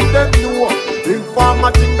bad man them know.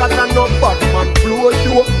 Informer think that a no bad man flow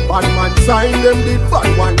show. Bad man sign them did bad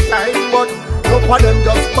one time, but no for them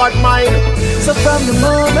just bad mind. So from the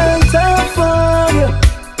moment I found you,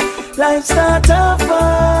 life start to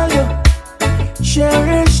follow.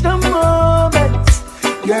 Cherish the moments.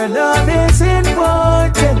 Your love is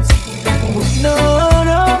important. No one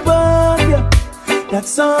above you.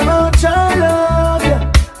 That's how much I love you.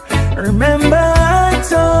 Remember I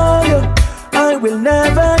told you I will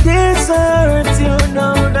never desert you.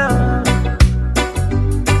 No, no.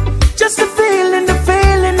 Just the feeling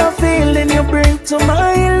you bring to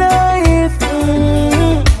my life.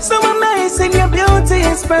 So amazing, your beauty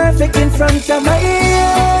is perfect in front of my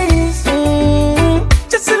eyes.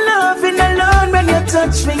 Just loving alone when you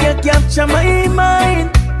touch me, you capture my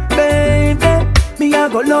mind. Baby, me I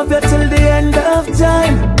go love you till the end of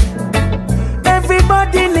time.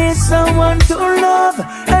 Everybody needs someone to love.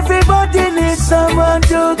 Everybody needs someone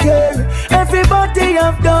to care. Everybody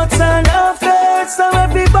have doubts and affairs, so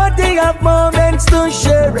everybody have moments to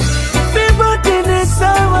share. Everybody needs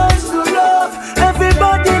someone to love.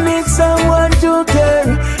 Everybody needs someone to care.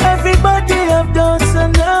 Everybody have doubts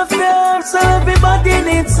and affairs, so everybody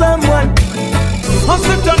needs someone. Must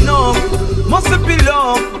it turn up, must it be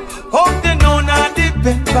love. Hope they know not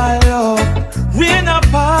depend by love. Rain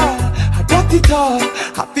apart, I got it all.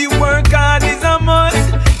 Happy work hard is a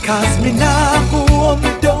must. Cause me now go home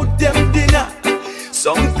without them dinner.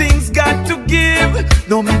 Some things got to give.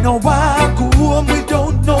 No me no walk go home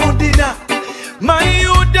without no dinner. My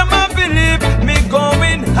youth them I believe me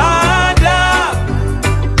going harder.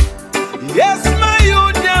 Yes, my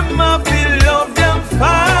youth them I feel love them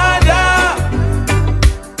father.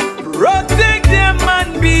 Protect them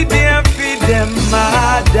and be there for them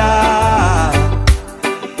mother.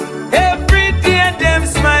 Every day them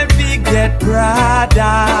smile big get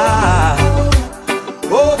brother.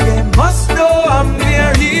 Oh, they must know I'm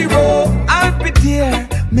their hero. I'll be there,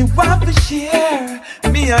 me want to share.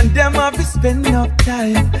 Me and them have to spend enough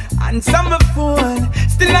time. Answer my phone,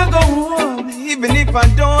 still I go home. Even if I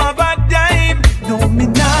don't have a dime. No, me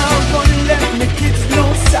now gonna let me kids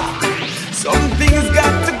know, sir. Some things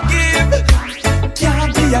got to give.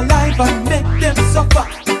 Can't be alive and make them suffer.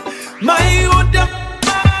 My youth them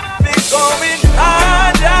be going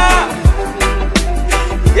harder.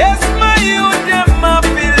 Yes, my youth them I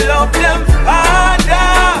feel love them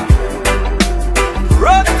harder.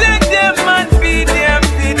 Protect them and be there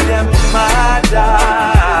for them mother.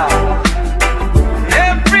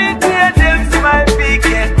 Every day them smile big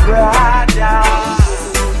get brother.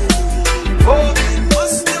 Oh, they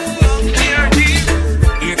must know I'm near here.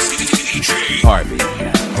 It's DJ Harvie,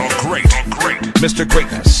 the great, Mr.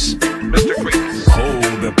 Greatness.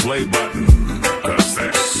 Hold the play button, cause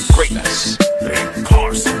this Greatness. Big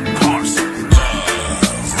Carson, love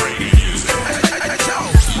reggae music.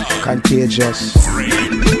 Contagious.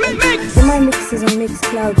 For my mixes on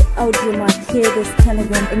mixcloud, audiomack, hearthis,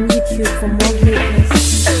 Telegram, and YouTube for more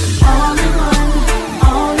greatness. All in one,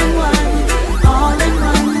 all in one, all in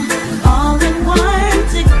one, all in one.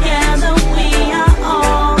 Together we are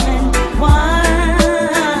all in one.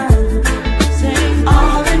 Say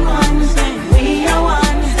all in one, say we are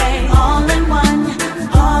one. Say all in one,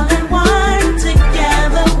 all in one.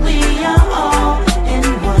 Together we are all in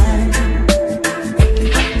one.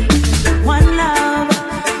 One love,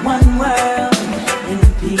 one world in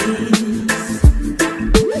peace.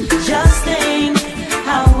 Just think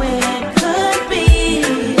how it could be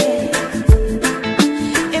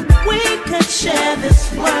if we could share this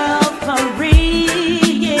world for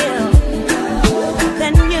real.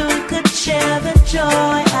 Then you could share the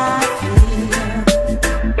joy I feel.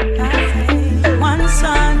 One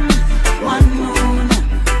sun, one moon,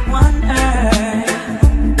 one earth.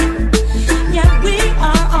 Yet we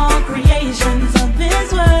are all creations of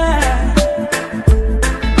His word.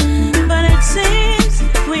 But it seems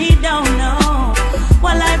we don't know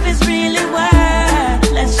what life is really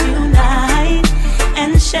worth. Let's unite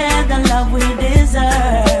and share the love we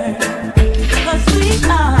deserve. 'Cause we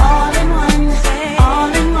are all in one,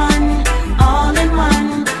 all in one, all in one,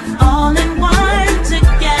 all in one.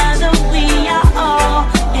 Together we are all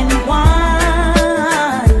in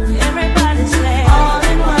one. Everybody say all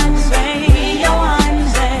in one, say we are one,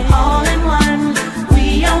 say all in one, we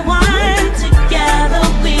are one. Together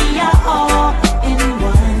we are all in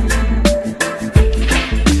one.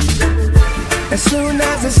 As soon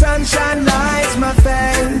as the sunshine lights my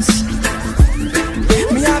face,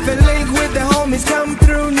 me have a link with the homies come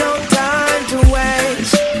through, no time to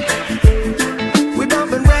waste. We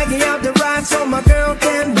bumping reggae out the ride so my girl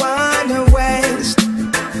can wind her waist.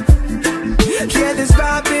 Yeah, this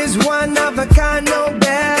vibe is one of a kind, no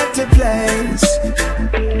better place.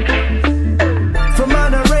 From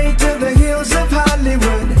Monterey to the hills of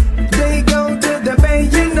Hollywood, they go to the bay,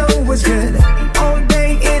 you know what's good. All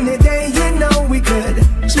day, any day, you know we could.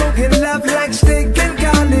 Smoking love like stick and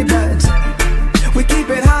garlic buds. We keep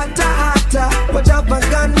it hotter, hotter. Watch out for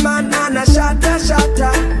gunman and a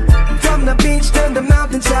shatter. From the beach to the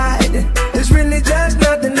mountainside, there's really just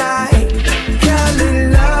nothing like Cali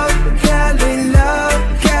love, Cali love,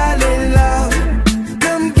 Cali love.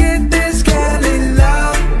 Come get this Cali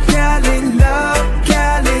love, Cali love,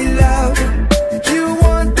 Cali love. You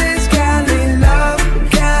want this Cali love.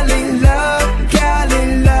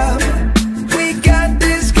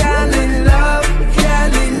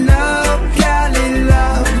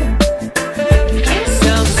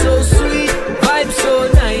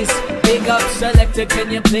 can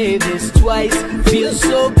you play this twice? Feels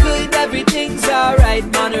so good, everything's alright.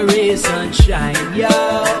 Monterey sunshine, yo.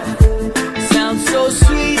 Sounds so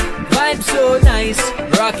sweet, vibe so nice.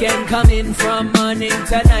 Rockin' coming from morning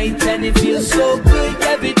to night, and it feels so good,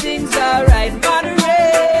 everything's alright.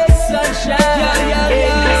 Monterey sunshine,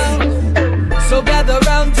 yeah. So gather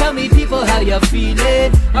round, tell me people how you're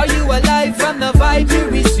feeling. Are you alive from the vibe you're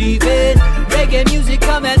receiving? Reggae music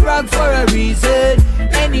come and rock for a reason.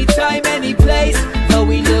 Anytime, any place, though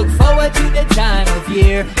we look forward to the time of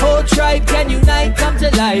year. Whole tribe can unite, come to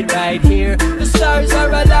light right here. The stars are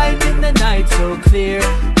aligned in the night so clear.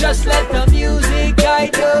 Just let the music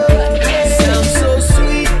guide us. Sounds so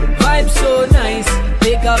sweet, vibe so nice.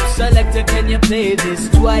 Pick up selector, can you play this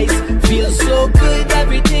twice? Feels so good,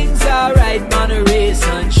 everything's alright. Monterey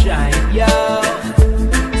sunshine, yo.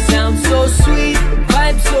 Sounds so sweet,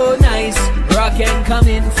 vibe so nice. Rockin'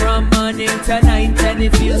 coming from morning to night, and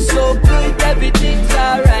it feels so good, everything's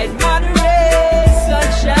alright. Monterey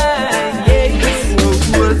sunshine, yeah.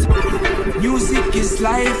 Music is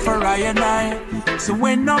life for I and I. So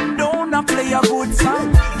when I'm down, I play a good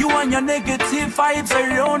song. You and your negative vibes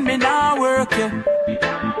around me now working.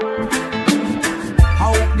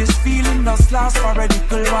 I hope this feeling does last for a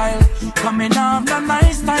little while. Coming off the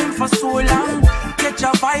nice time for so long. Get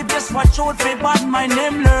your vibe, just watch out for bad my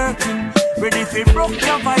name lurking. Ready for broke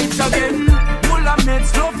your vibes again. Full of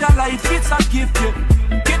meds, love your life, it's a gift, yeah.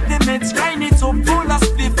 Get the meds, grind it up, full of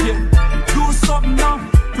spliff, yeah. Do something now,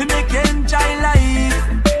 we make enjoy life.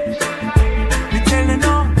 Me tell you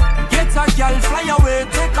now, get a girl, fly away,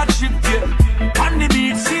 take a trip, yeah. On the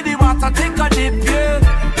beach, see the water, take a dip, yeah.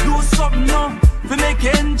 Do something now, we make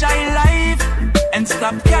enjoy life. And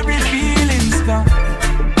stop carry feelings, cause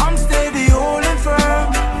I'm steady, holding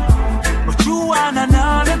firm. But you want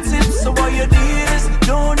another tip, so what you did is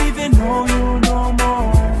don't even know you no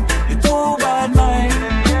more. You too bad, mind.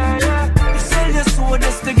 You sell your soul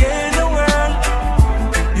just to get the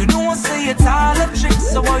world. You know I say it's all a trick,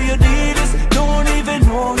 so what you did is don't even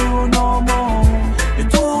know you no more. You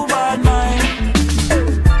too bad,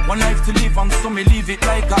 mind. One life to live and so me live it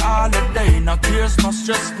like a holiday. No cares, no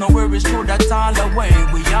stress, no worries, throw that all away.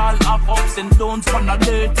 We all have ups and downs from a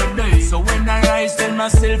day to day. So when I rise, tell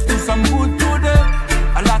myself do some good today.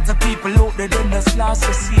 A lot of people out there, them just lost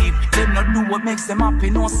asleep. Them not do what makes them happy,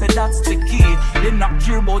 no say that's the key. Them not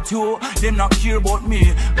care about you, them not care about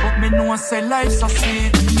me. But me know say life's a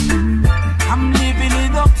sweet. I'm living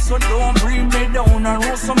it up, so don't bring me down. I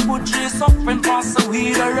roll some good trees up and pass the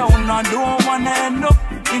weed around. I don't wanna end up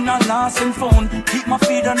in a lost and found. Keep my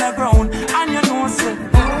feet on the ground, and you know say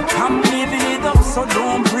I'm living it up, so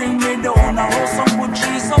don't bring me down. I roll some good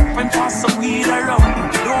trees up and pass the weed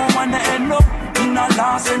around. Don't wanna end up in a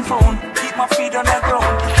lost and found. Keep my feet on the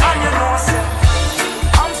ground, and you know say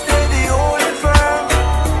I'm steady holding firm.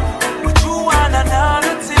 But you want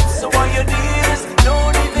another tip, so what you did is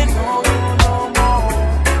don't even know you no more.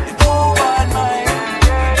 You don't want mine.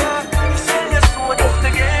 You sell your soul just to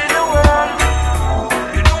get the world.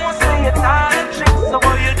 You know I say it's all a trick, so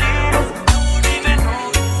what you did is don't even know.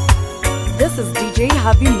 This is DJ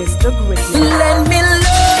Harvie, Mr. Gritty. Let me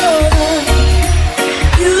love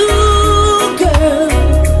you, girl.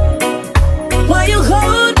 Why you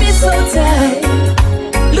hold me so tight?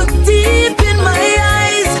 Look deep in my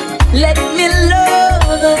eyes. Let me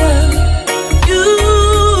love you,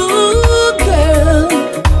 girl.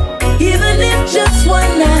 Even if just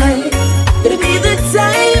one night, it'll be the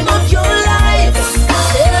time of your life.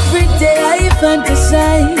 Every day I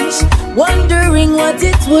fantasize, wondering what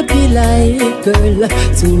it would be like, girl,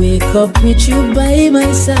 to wake up with you by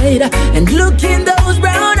my side and look in those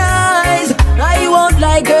brown eyes. I won't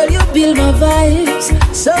lie, girl, you build my vibes.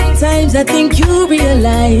 Sometimes I think you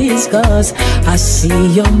realize, cause I see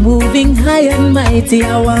you're moving high and mighty.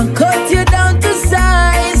 I want cut you down to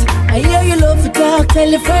size. I hear you love to talk, tell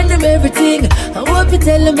your friend them everything. I hope you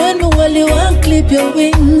tell them when me while you want clip your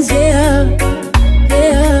wings, yeah,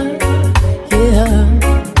 yeah, yeah.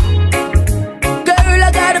 Girl,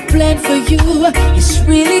 I got a plan for you, it's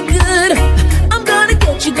really good. I'm gonna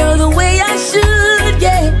get you, girl, the way I should,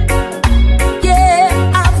 yeah.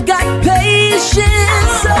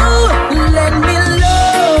 So let me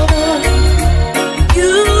love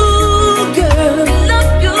you, girl.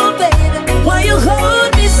 Love you, baby. Why you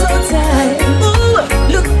hold me so tight? Ooh,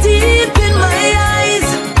 look deep in my eyes.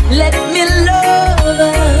 Let me love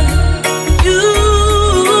you,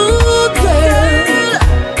 girl.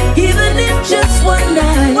 Even if just one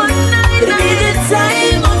night, it'll be the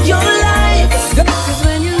time of your life. 'Cause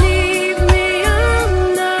when you leave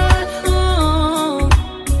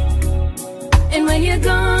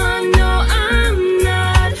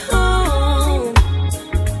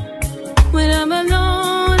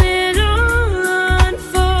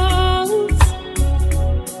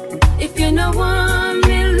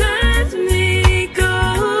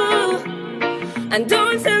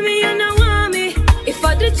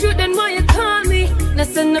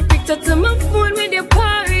send a picture to my phone with your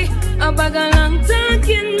party. A bag of long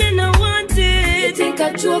talking, me no want it. You think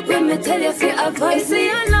I joke when me tell you fi avoid. It's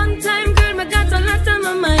a long time, girl, me got a lot on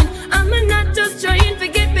my mind. I'm not just trying to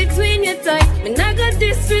get between your thighs. Me not got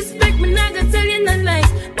disrespect, me not got tell you no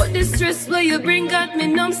lies. But the stress where you bring got me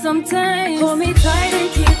numb sometimes. Hold me tight and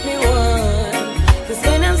keep me warm, 'cause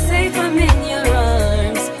when I'm safe, I'm in your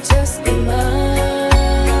arms. Just be mine,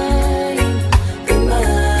 be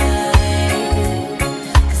mine.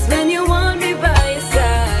 'Cause when you want me by your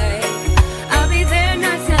side, I'll be there,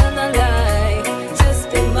 not tell no lie. Just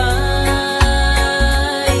be mine,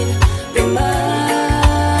 be mine.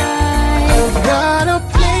 I've got a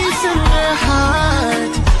place in my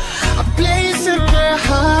heart, a place in my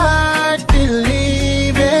heart,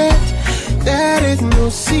 believe it, that is no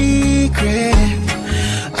secret.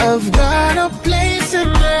 I've got a place in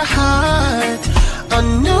my heart, I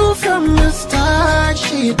knew from the start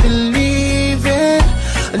she'd believe it,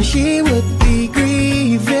 and she would be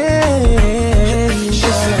grieving. She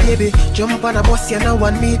said, baby, jump on a bus, you know,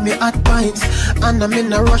 and meet me at Pines. And I'm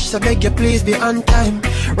in a rush, so beg you please be on time.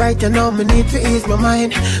 Right now, me need to ease my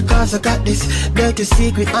mind, 'cause I got this dirty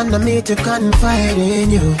secret and I need to confide in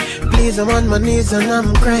you. Please, I'm on my knees and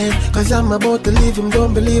I'm crying, 'cause I'm about to leave him.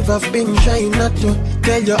 Don't believe I've been trying not to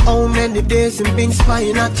tell you how many days I've been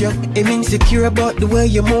spying at you. I'm insecure about the way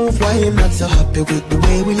you move, why I'm not so happy with the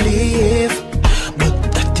way we live. But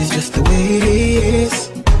that is just the way it is.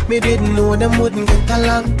 Me didn't know them wouldn't get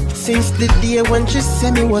along since the day when she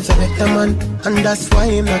said me was a better man. And that's why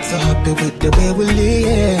I'm not so happy with the way we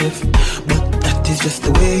live. But that is just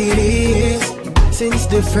the way it is. Since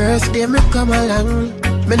the first day me come along,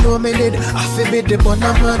 me know me did have to be the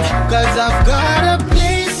bonner man. 'Cause I've got a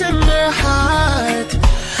place in my heart,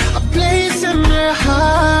 a place in my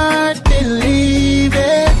heart, believe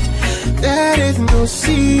it, that is no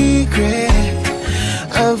secret.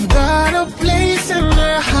 I've got a place in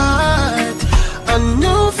my heart, I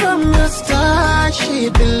knew from the start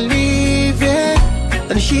she'd believe it,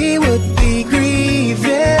 and she would be grieving.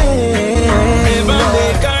 Never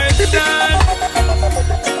make her stand.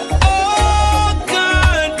 Oh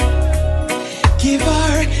God, give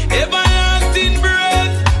her everlasting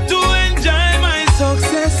breath to enjoy my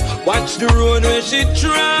success. Watch the road where she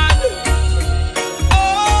trod.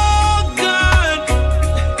 Oh God,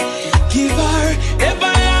 give her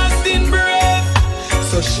everlasting breath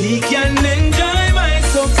so she can enjoy my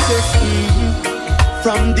success.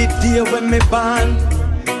 From the day when me born,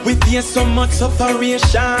 we face so much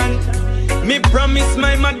separation. Me promise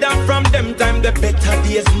my mother from them time the better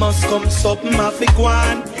days must come, something off the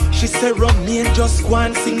one. She said, Romain, just go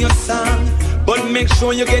and sing your song, but make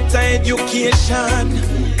sure you get an education.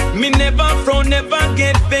 Me never frown, never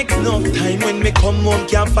get vexed. No time when me come home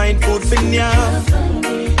can't find food for now.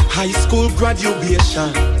 High school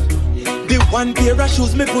graduation, the one pair of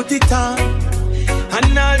shoes me put it on.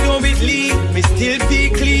 And although it leave, me still feel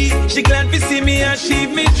clean. She glad to see me achieve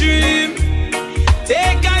me dream.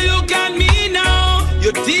 Take a look at me now,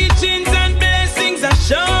 your teachings and blessings are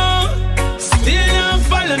shown. Still I'm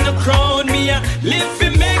following the crowd, me a live to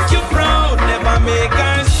make you proud, never make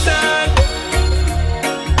her stand.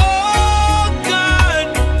 Oh God,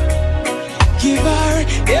 give her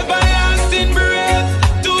everlasting breath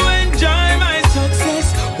to enjoy my success.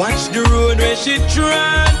 Watch the road where she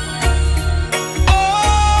trod.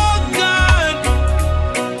 Oh God,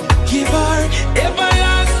 give her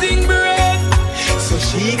everlasting breath so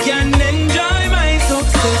she can enjoy my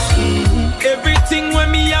success. Everything when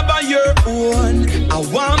me have by your own, I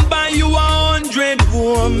want buy you 100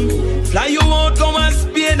 home. Fly you out, go and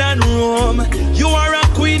Spain and Rome. You are a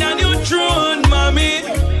queen on your throne, mommy.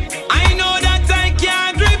 I know that I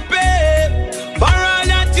can't repay for all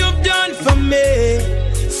that you've done for me.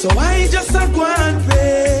 So I just a go and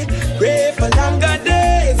pray, pray for longer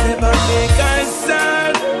days, never make us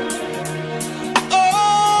sad.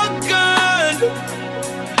 Oh God,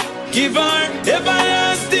 give her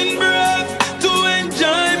everlasting breath to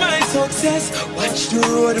enjoy my success. Watch the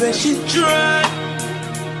road where she trod.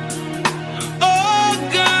 Oh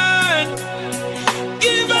God,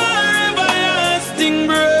 give her everlasting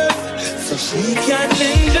breath so she can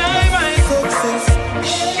enjoy my success.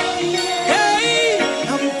 Hey,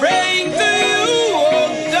 I'm praying to you, oh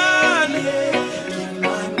God.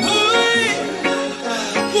 Boy,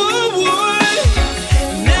 boy, boy,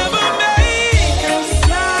 never make her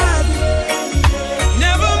sad,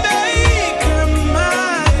 never make her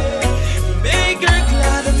mad, make her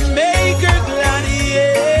glad and make her glad,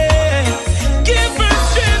 yeah. Give her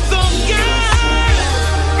strength, oh God,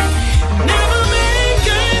 never make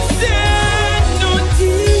her sad, no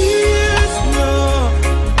tears, no,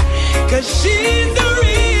 'cause she's the reason.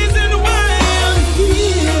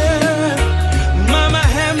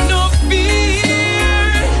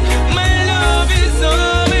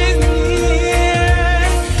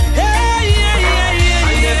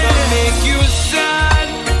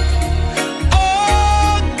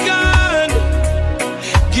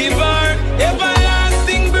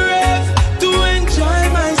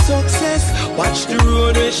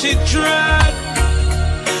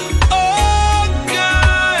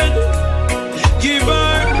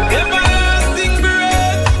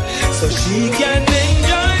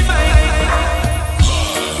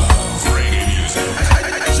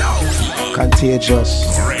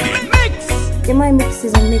 Contagious. Get my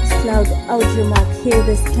mixes on Mixcloud, audiomack,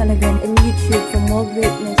 hearthis, Telegram, and YouTube for more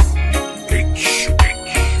greatness.